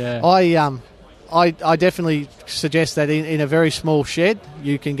neighbours. Yeah. I definitely suggest that in a very small shed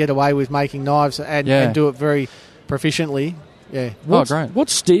you can get away with making knives and do it very proficiently. Yeah. Great. What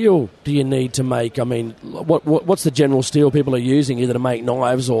steel do you need to make? I mean, what's the general steel people are using, either to make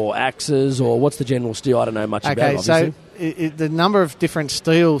knives or axes, or what's the general steel? I don't know much about it, obviously. So the number of different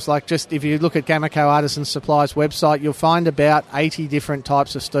steels, like just if you look at Gamaco Artisan Supplies website, you'll find about 80 different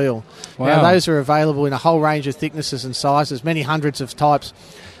types of steel. Wow. Now, those are available in a whole range of thicknesses and sizes, many hundreds of types.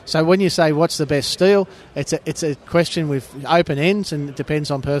 So when you say what's the best steel, it's a question with open ends, and it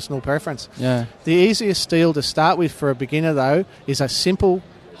depends on personal preference. Yeah. The easiest steel to start with for a beginner, though, is a simple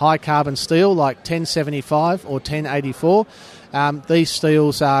high carbon steel like 1075 or 1084. These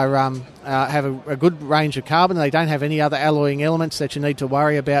steels have a good range of carbon. They don't have any other alloying elements that you need to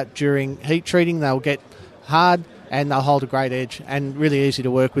worry about during heat treating. They'll get hard and they'll hold a great edge, and really easy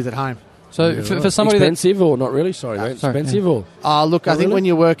to work with at home. So for somebody expensive or not really? Sorry, mate. Expensive or? Look, I think when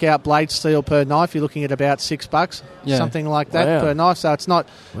you work out blade steel per knife, you're looking at about $6, something like that per knife. So it's not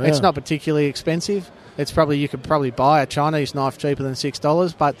particularly expensive. It's probably you could probably buy a Chinese knife cheaper than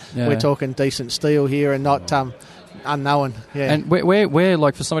 $6, but we're talking decent steel here and not unknown. Yeah. And where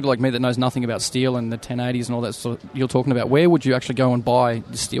like for somebody like me that knows nothing about steel and the 1080s and all that sort of, you're talking about, where would you actually go and buy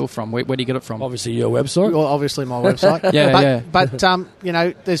the steel from? Where do you get it from? Obviously your website. Well, obviously my website. But you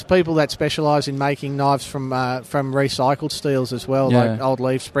know, there's people that specialise in making knives from recycled steels as well, like old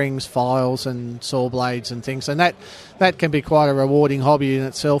leaf springs, files, and saw blades and things, and that can be quite a rewarding hobby in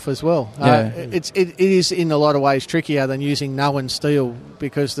itself as well. It is in a lot of ways trickier than using known steel,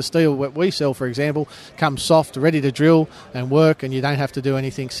 because the steel that we sell, for example, comes soft, ready to drill and work, and you don't have to do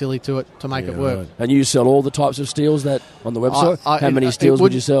anything silly to it to make it work. Right. And you sell all the types of steels that on the website? How many steels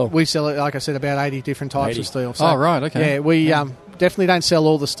would you sell? We sell, like I said, about 80 different types of steel. So, okay. Yeah, we definitely don't sell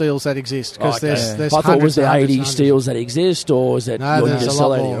all the steels that exist, because there's I thought, was there 80 steels that exist, or is that no? There's a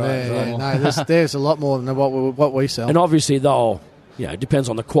lot more. Right? There's a lot more than what we sell. And obviously it depends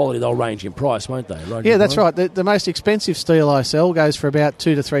on the quality. They'll range in price, won't they? Yeah, that's right. The most expensive steel I sell goes for about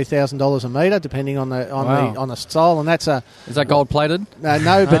 $2,000 to $3,000 a metre, depending on the style, and that's is that gold plated?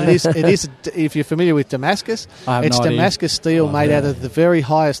 No, but it is. If you're familiar with Damascus, it's Damascus steel made out of the very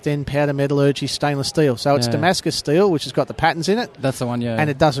highest end powder metallurgy stainless steel. So it's Damascus steel, which has got the patterns in it. That's the one, and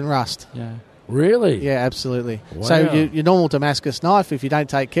it doesn't rust. Yeah. Really? Yeah, absolutely. Wow. So your normal Damascus knife, if you don't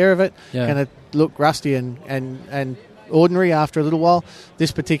take care of it, can look rusty and ordinary after a little while.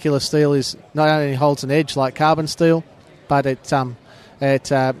 This particular steel is not only holds an edge like carbon steel, but it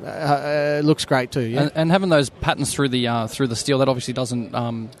it looks great too. Yeah? And having those patterns through the steel, that obviously doesn't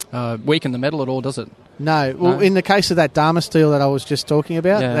weaken the metal at all, does it? No. Well, in the case of that Dharma steel that I was just talking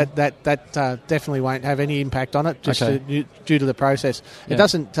about, that definitely won't have any impact on it, just due to the process. It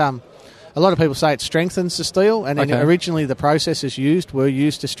doesn't. A lot of people say it strengthens the steel, and originally the processes were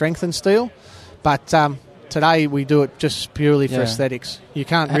used to strengthen steel, but today we do it just purely for aesthetics. You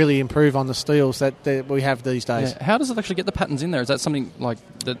can't really improve on the steels that we have these days. Yeah. How does it actually get the patterns in there? Is that something like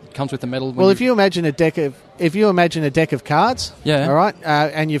that comes with the metal? Well, if you imagine a deck of cards, all right,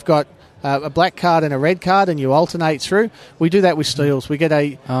 and you've got a black card and a red card, and you alternate through. We do that with steels. We make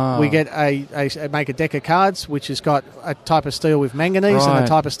a deck of cards which has got a type of steel with manganese and a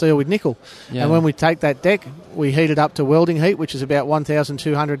type of steel with nickel. Yeah. And when we take that deck, we heat it up to welding heat, which is about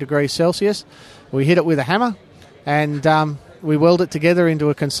 1,200 degrees Celsius. We hit it with a hammer, and we weld it together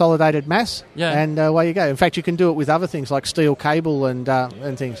into a consolidated mass. Yeah. And away you go. In fact, you can do it with other things like steel cable and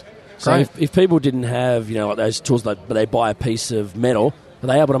things. So if people didn't have like those tools, but they buy a piece of metal. Are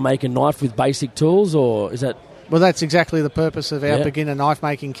they able to make a knife with basic tools, or is that... Well, that's exactly the purpose of our beginner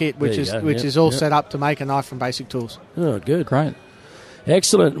knife-making kit, which is all set up to make a knife from basic tools. Oh, good. Great.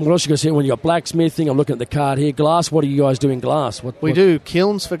 Excellent. What else you guys see when you got blacksmithing? I'm looking at the card here. Glass, what do you guys do in glass? We do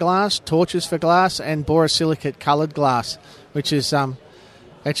kilns for glass, torches for glass, and borosilicate coloured glass, which is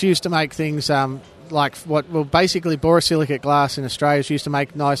it's used to make things... basically borosilicate glass in Australia is used to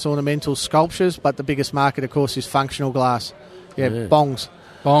make nice ornamental sculptures, but the biggest market, of course, is functional glass. Yeah, bongs.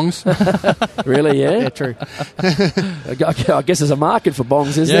 Bongs? Really, yeah? Yeah, true. I guess there's a market for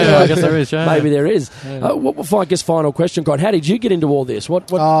bongs, isn't there? Yeah, I guess there is, yeah. Maybe there is. Final question, God. How did you get into all this? I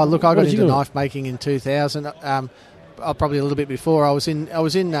got into knife making in 2000. Probably a little bit before. I was in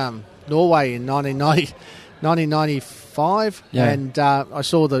Norway in 1995, and I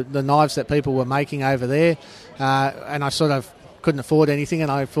saw the knives that people were making over there, and I sort of couldn't afford anything,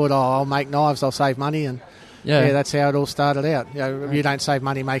 and I thought, I'll make knives, I'll save money, and that's how it all started out. You don't save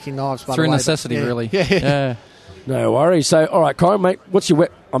money making knives, by the way. Through necessity, really. Yeah. No worries. So, all right, Corin, mate, what's your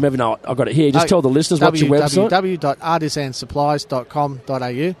I've got it here. Just tell the listeners what's your website.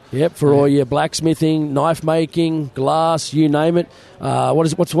 www.artisansupplies.com.au. Yep, for all your blacksmithing, knife making, glass, you name it.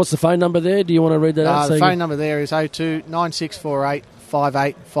 What's the phone number there? Do you want to read that out? The phone number there is 02 9648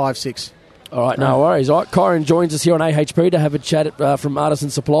 5856. All right, no worries. All right, Corin joins us here on AHP to have a chat from Artisan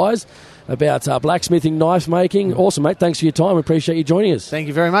Supplies about blacksmithing, knife making. Awesome, mate. Thanks for your time. We appreciate you joining us. Thank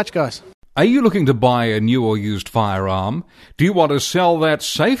you very much, guys. Are you looking to buy a new or used firearm? Do you want to sell that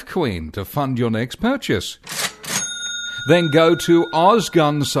Safe Queen to fund your next purchase? Then go to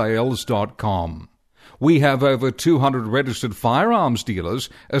ozgunsales.com. We have over 200 registered firearms dealers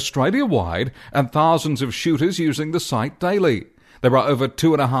Australia-wide and thousands of shooters using the site daily. There are over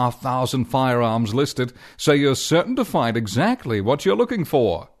 2,500 firearms listed, so you're certain to find exactly what you're looking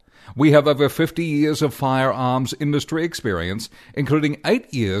for. We have over 50 years of firearms industry experience, including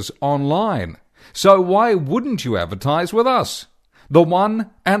 8 years online. So why wouldn't you advertise with us? The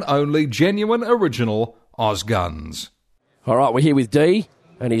one and only genuine original Ozguns. All right, we're here with Dee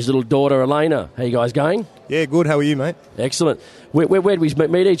and his little daughter Elena. How you guys going? Yeah, good. How are you, mate? Excellent. Where did we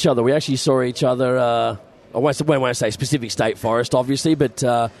meet each other? We actually saw each other, I won't say specific state forest, obviously, but...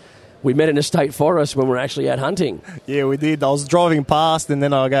 we met in a state forest when we were actually out hunting. Yeah, we did. I was driving past and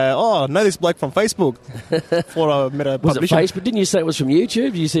then I go, I know this bloke from Facebook. Thought I met a publisher. Was it Facebook? Didn't you say it was from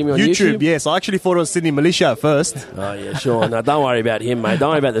YouTube? Did you see me on YouTube? Yes. I actually thought it was Sydney Militia at first. Oh, yeah, sure. No, don't worry about him, mate.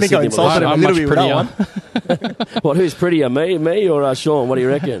 Don't worry about the Sydney Militia. I'm much prettier. What, who's prettier, me or Sean? What do you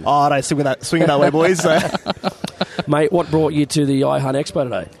reckon? Oh, don't swing that way, boys. Mate, what brought you to the iHunt Expo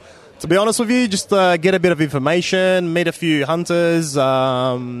today? To be honest with you, just get a bit of information, meet a few hunters.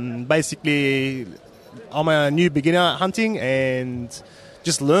 Basically, I'm a new beginner at hunting and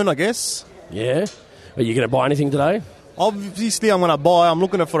just learn, I guess. Yeah. Are you going to buy anything today? Obviously, I'm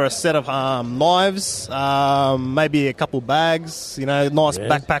looking for a set of knives, maybe a couple bags, nice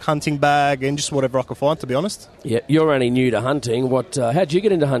backpack hunting bag, and just whatever I can find, to be honest. Yeah, you're only new to hunting. How'd you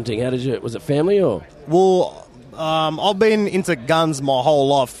get into hunting? Was it family or? Well... I've been into guns my whole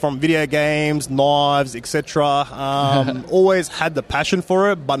life, from video games, knives, etc. Always had the passion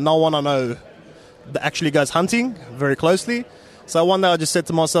for it, but no one I know that actually goes hunting very closely. So one day I just said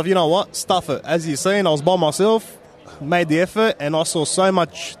to myself, you know what, stuff it. As you've seen, I was by myself, made the effort, and I saw so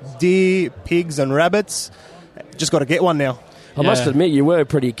much deer, pigs and rabbits. Just got to get one now. I must admit, you were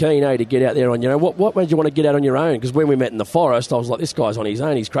pretty keen, to get out there on your own. What made you want to get out on your own? Because when we met in the forest, I was like, this guy's on his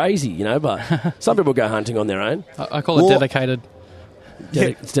own, he's crazy, but some people go hunting on their own. I call it dedicated.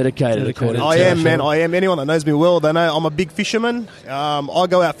 It's dedicated, according I to am, man. Sean. I am. Anyone that knows me well, they know I'm a big fisherman. I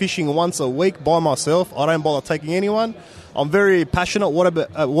go out fishing once a week by myself. I don't bother taking anyone. I'm very passionate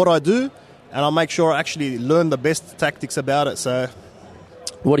what I do, and I make sure I actually learn the best tactics about it. So,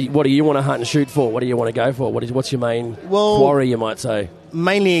 what do you want to hunt and shoot for? What do you want to go for? What's your main quarry, you might say?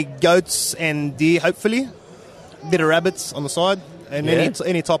 Mainly goats and deer, hopefully. A bit of rabbits on the side, and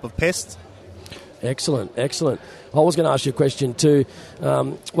any type of pest. Excellent. I was going to ask you a question too.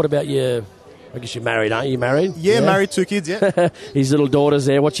 What about your... I guess you're married, aren't you? Married? Yeah, married, 2 kids, yeah. His little daughter's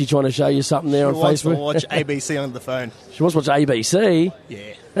there. What's she trying to show you something there on Facebook? She wants to watch ABC on the phone. She wants to watch ABC?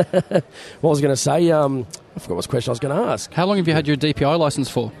 Yeah. What was I going to say? I forgot what question I was going to ask. How long have you had your DPI licence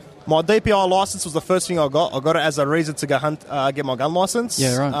for? My DPI licence was the first thing I got. I got it as a reason to go hunt, get my gun licence.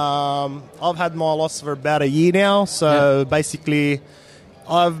 Yeah, right. I've had my licence for about a year now. So basically,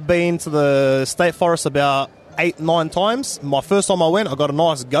 I've been to the state forest about 8-9 times. My first time I went, I got a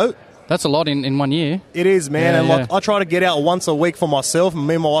nice goat. That's a lot in 1 year. It is, man. I try to get out once a week for myself.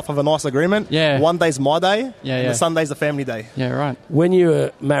 Me and my wife have a nice agreement. Yeah. One day's my day, and the Sunday's the family day. Yeah, right. When you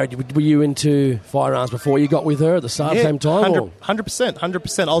were married, were you into firearms before you got with her at the same time?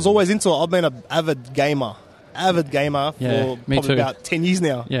 100%. I was always into it. I've been an avid gamer for probably about 10 years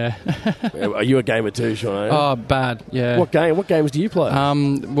now. Yeah. Are you a gamer too, Sean? Oh, bad, yeah. What games do you play?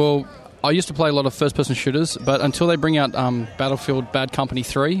 Well, I used to play a lot of first-person shooters, but until they bring out Battlefield Bad Company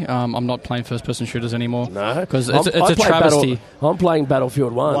 3, I'm not playing first-person shooters anymore. No? Because it's a travesty. I'm playing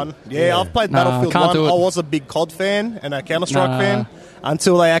Battlefield 1. Yeah, I've played Battlefield 1. I was a big COD fan and a Counter-Strike fan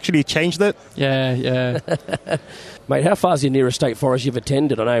until they actually changed it. Yeah. Mate, how far's your nearest state forest you've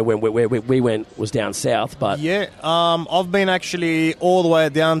attended? I know where we went was down south, but... Yeah, I've been actually all the way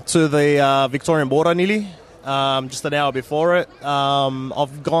down to the Victorian border nearly. Just an hour before it.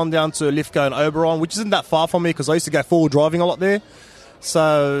 I've gone down to Lithgow and Oberon, which isn't that far from me because I used to go forward driving a lot there.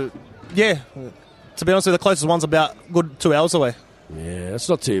 So, yeah, to be honest with you, the closest one's about good 2 hours away. Yeah, it's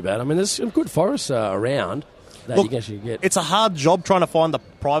not too bad. I mean, there's some good forests around that you can actually get. It's a hard job trying to find the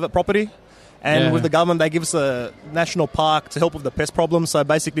private property. And with the government, they give us a national park to help with the pest problem. So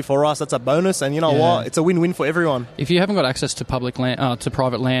basically, for us, that's a bonus. And you know what? It's a win-win for everyone. If you haven't got access to public land, to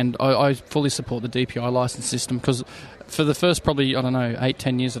private land, I fully support the DPI license system because for the first probably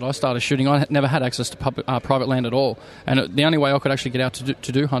 8-10 years that I started shooting, I never had access to private land at all. And the only way I could actually get out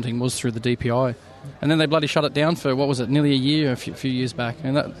to do hunting was through the DPI. And then they bloody shut it down for nearly a year, a few years back,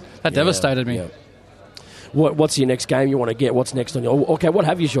 and that devastated me. Yeah. What's your next game you want to get? What's next on your... Okay, what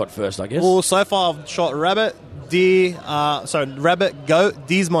have you shot first, I guess? Well, so far I've shot rabbit, goat.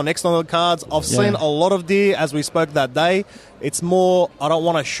 Deer's my next on the cards. I've seen a lot of deer, as we spoke that day. It's more, I don't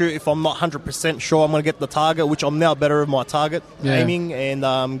want to shoot if I'm not 100% sure I'm going to get the target, which I'm now better with my target, aiming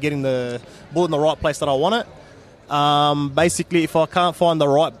and getting the bullet in the right place that I want it. Basically, if I can't find the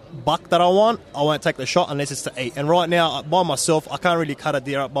right buck that I want, I won't take the shot unless it's to eat. And right now, by myself, I can't really cut a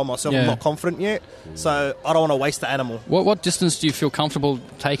deer up by myself. I'm not confident yet, so I don't want to waste the animal. What distance do you feel comfortable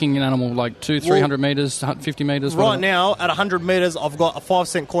taking an animal, like 200-300 metres, 50 metres? Right now, at 100 metres, I've got a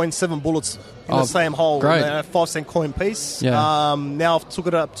 5-cent coin, 7 bullets in the same hole. Great. A 5-cent coin piece. Yeah. Now I've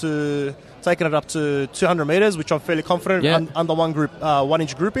taken it up to 200 metres, which I'm fairly confident under 1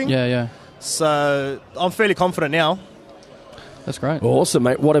 inch grouping. Yeah. So I'm fairly confident now. That's great. Awesome,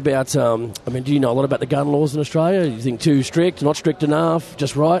 mate. What about, do you know a lot about the gun laws in Australia? Do you think too strict, not strict enough,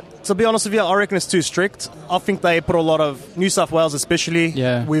 just right? To be honest with you, I reckon it's too strict. I think they put a lot of, New South Wales especially,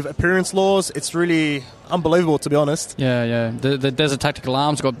 with appearance laws. It's really unbelievable, to be honest. Yeah. The Desert Tactical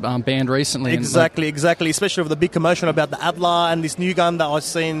Arms got banned recently. Exactly. Especially with the big commotion about the Adler and this new gun that I've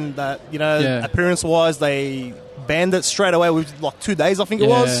seen that, appearance-wise, they banned it straight away with 2 days, I think it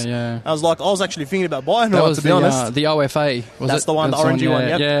was. Yeah. I was actually thinking about buying it, to be honest. The OFA. That's the one, the orangey one,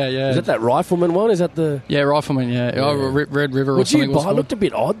 Yeah. Is that Rifleman one? Is that the... Yeah, Rifleman, yeah. Oh, Red River or something. It looked a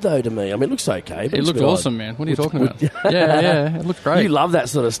bit odd, though, to me. I mean, it looks okay. But it looked awesome, man. What are you talking about? Yeah. It looked great. You love that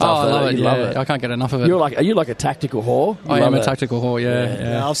sort of stuff. I love it, love it. I can't get enough of it. Are you like a tactical whore? I am a tactical whore,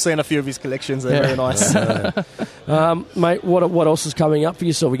 yeah. I've seen a few of his collections. They're very nice. Mate, what else is coming up for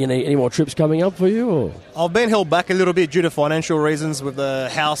you? So are we going to any more trips coming up for you? Or? I've been held back a little bit due to financial reasons with the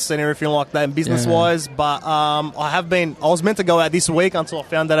house and everything like that and business-wise, but I was meant to go out this week until I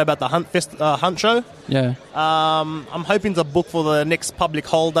found out about the hunt show. Yeah. I'm hoping to book for the next public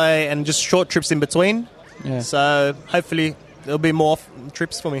holiday and just short trips in between. Yeah. So hopefully there'll be more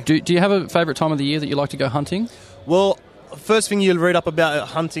trips for me. Do you have a favourite time of the year that you like to go hunting? Well, first thing you'll read up about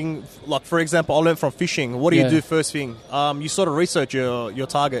hunting, like for example, I learned from fishing. What do you do first thing? You sort of research your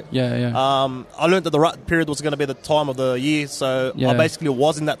target. Yeah. I learned that the rut period was going to be the time of the year, so I basically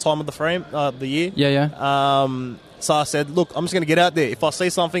was in that time of the year. Yeah. So I said, look, I'm just going to get out there. If I see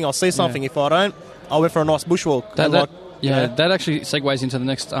something, I'll see something. If I don't, I went for a nice bushwalk. That actually segues into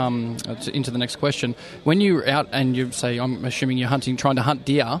the next question. When you're out and you say, I'm assuming you're trying to hunt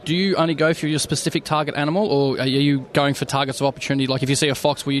deer, do you only go for your specific target animal, or are you going for targets of opportunity? Like if you see a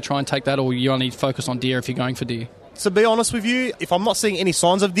fox, will you try and take that, or you only focus on deer if you're going for deer? To be honest with you, if I'm not seeing any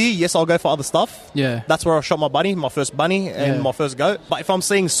signs of deer, yes, I'll go for other stuff. Yeah. That's where I shot my first bunny and my first goat. But if I'm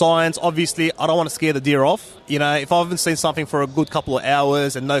seeing signs, obviously, I don't want to scare the deer off. You know, if I haven't seen something for a good couple of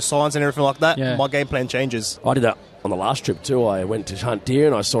hours and no signs and everything like that, my game plan changes. I did that on the last trip too. I went to hunt deer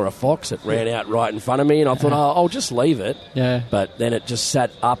and I saw a fox that ran out right in front of me, and I thought, I'll just leave it. Yeah. But then it just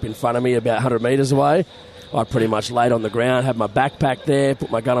sat up in front of me about 100 metres away. I pretty much laid on the ground, had my backpack there, put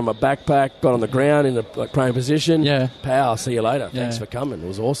my gun on my backpack, got on the ground in the prone position. Yeah. Pow, see you later. Thanks for coming. It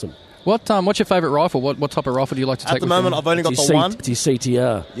was awesome. What's your favourite rifle? What type of rifle do you like to take? At the moment, I've only got the one. It's your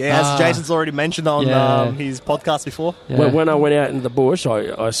CTR. Yeah, as Jason's already mentioned on his podcast before. Yeah. When I went out into the bush,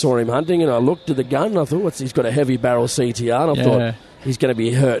 I saw him hunting and I looked at the gun and I thought, he's got a heavy barrel CTR, and I thought, he's going to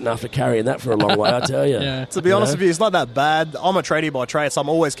be hurting after carrying that for a long way, I tell you. To be honest with you, it's not that bad. I'm a tradie by trade, so I'm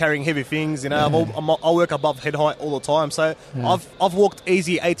always carrying heavy things. You know, I work above head height all the time. So I've walked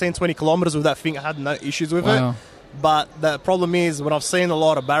easy 18, 20 kilometres with that thing. I had no issues with it. But the problem is when I've seen a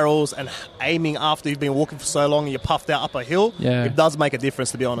lot of barrels and aiming after you've been walking for so long and you're puffed out up a hill, it does make a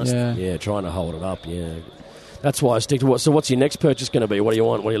difference, to be honest. Yeah, trying to hold it up, That's why I stick to it. So what's your next purchase going to be? What do you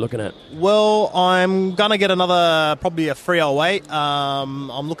want? What are you looking at? Well, I'm going to get probably a 308.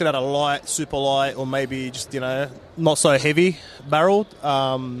 I'm looking at a light, super light, or maybe just, not so heavy barreled.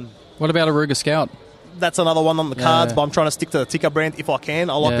 What about a Ruger Scout? That's another one on the cards, but I'm trying to stick to the Tikka brand if I can.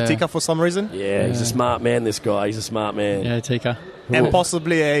 I like the Tikka for some reason. Yeah, he's a smart man, this guy. He's a smart man. Yeah, Tikka. And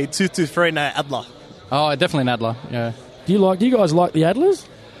possibly a 223 Adler. Oh, definitely an Adler, yeah. Do you guys like the Adlers?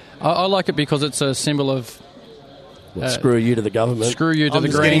 I like it because it's a symbol of... screw you to the government. Screw you to the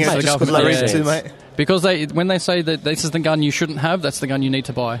Greens, to the government. Because when they say that this is the gun you shouldn't have, that's the gun you need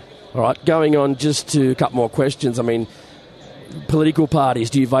to buy. All right, going on just to a couple more questions. I mean, political parties,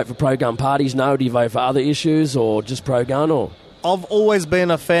 do you vote for pro-gun parties? No. Do you vote for other issues or just pro-gun? Or I've always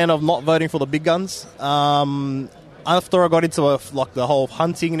been a fan of not voting for the big guns. After I got into the whole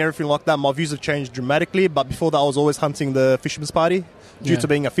hunting and everything like that, my views have changed dramatically. But before that, I was always hunting the Fisherman's Party due to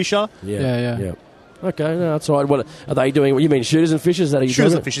being a fisher. Yeah. Okay, no, that's all right. What are they doing? You mean shooters and fishers?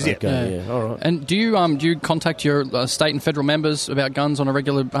 Shooters and fishers, Okay, all right. And do you contact your state and federal members about guns on a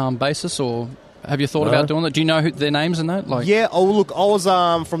regular basis, or have you thought about doing that? Do you know their names and that? Yeah. Oh, look, I was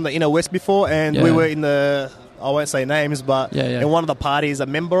from the Inner West before, and we were in the... I won't say names, but in one of the parties, a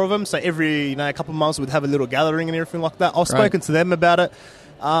member of them. So every a couple of months, we'd have a little gathering and everything like that. I've spoken to them about it.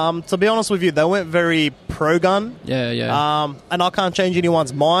 To be honest with you, they weren't very pro-gun. Yeah. And I can't change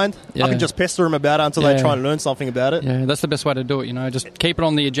anyone's mind. I can just pester them about it until they try and learn something about it. Yeah, that's the best way to do it, Just keep it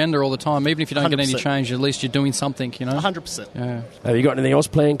on the agenda all the time. Even if you don't 100%. get any change, at least you're doing something, 100%. Yeah. Have you got anything else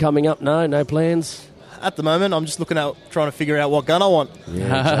planned coming up? No plans? At the moment, I'm just looking at trying to figure out what gun I want.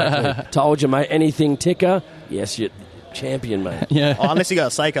 Yeah, exactly. Told you, mate. Anything Tikka? Yes, you're champion, mate. Yeah. Unless you go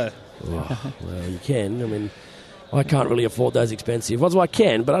Seiko. Well, you can. I mean, I can't really afford those expensive ones. Well, I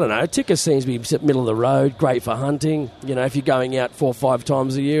can, but I don't know. Tikka seems to be middle of the road, great for hunting. If you're going out 4 or 5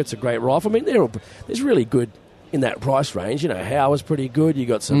 times a year, it's a great rifle. I mean, there's really good in that price range. Howar's pretty good. You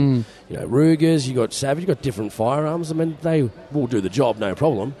got some, Rugers. You got Savage. You got different firearms. I mean, they will do the job, no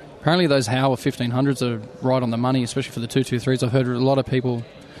problem. Apparently, those Howard 1500s are right on the money, especially for the 223s. I've heard a lot of people.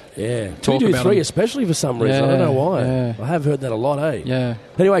 Talk 223 about them. Especially for some reason. I don't know why. I have heard that a lot, Yeah.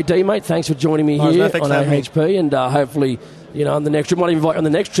 Anyway, D, mate, thanks for joining me here on AHP, and hopefully, on the next trip, might invite you on the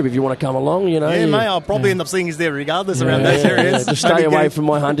next trip if you want to come along. Yeah, mate, I'll probably end up seeing you there regardless around those areas. Just stay away from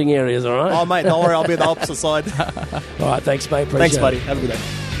my hunting areas, all right? Oh, mate, don't worry, I'll be on the opposite side. All right, thanks, mate. Appreciate Thanks, buddy. Have a good day.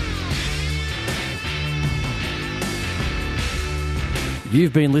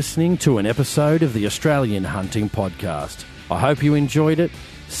 You've been listening to an episode of the Australian Hunting Podcast. I hope you enjoyed it.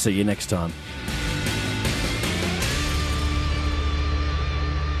 See you next time.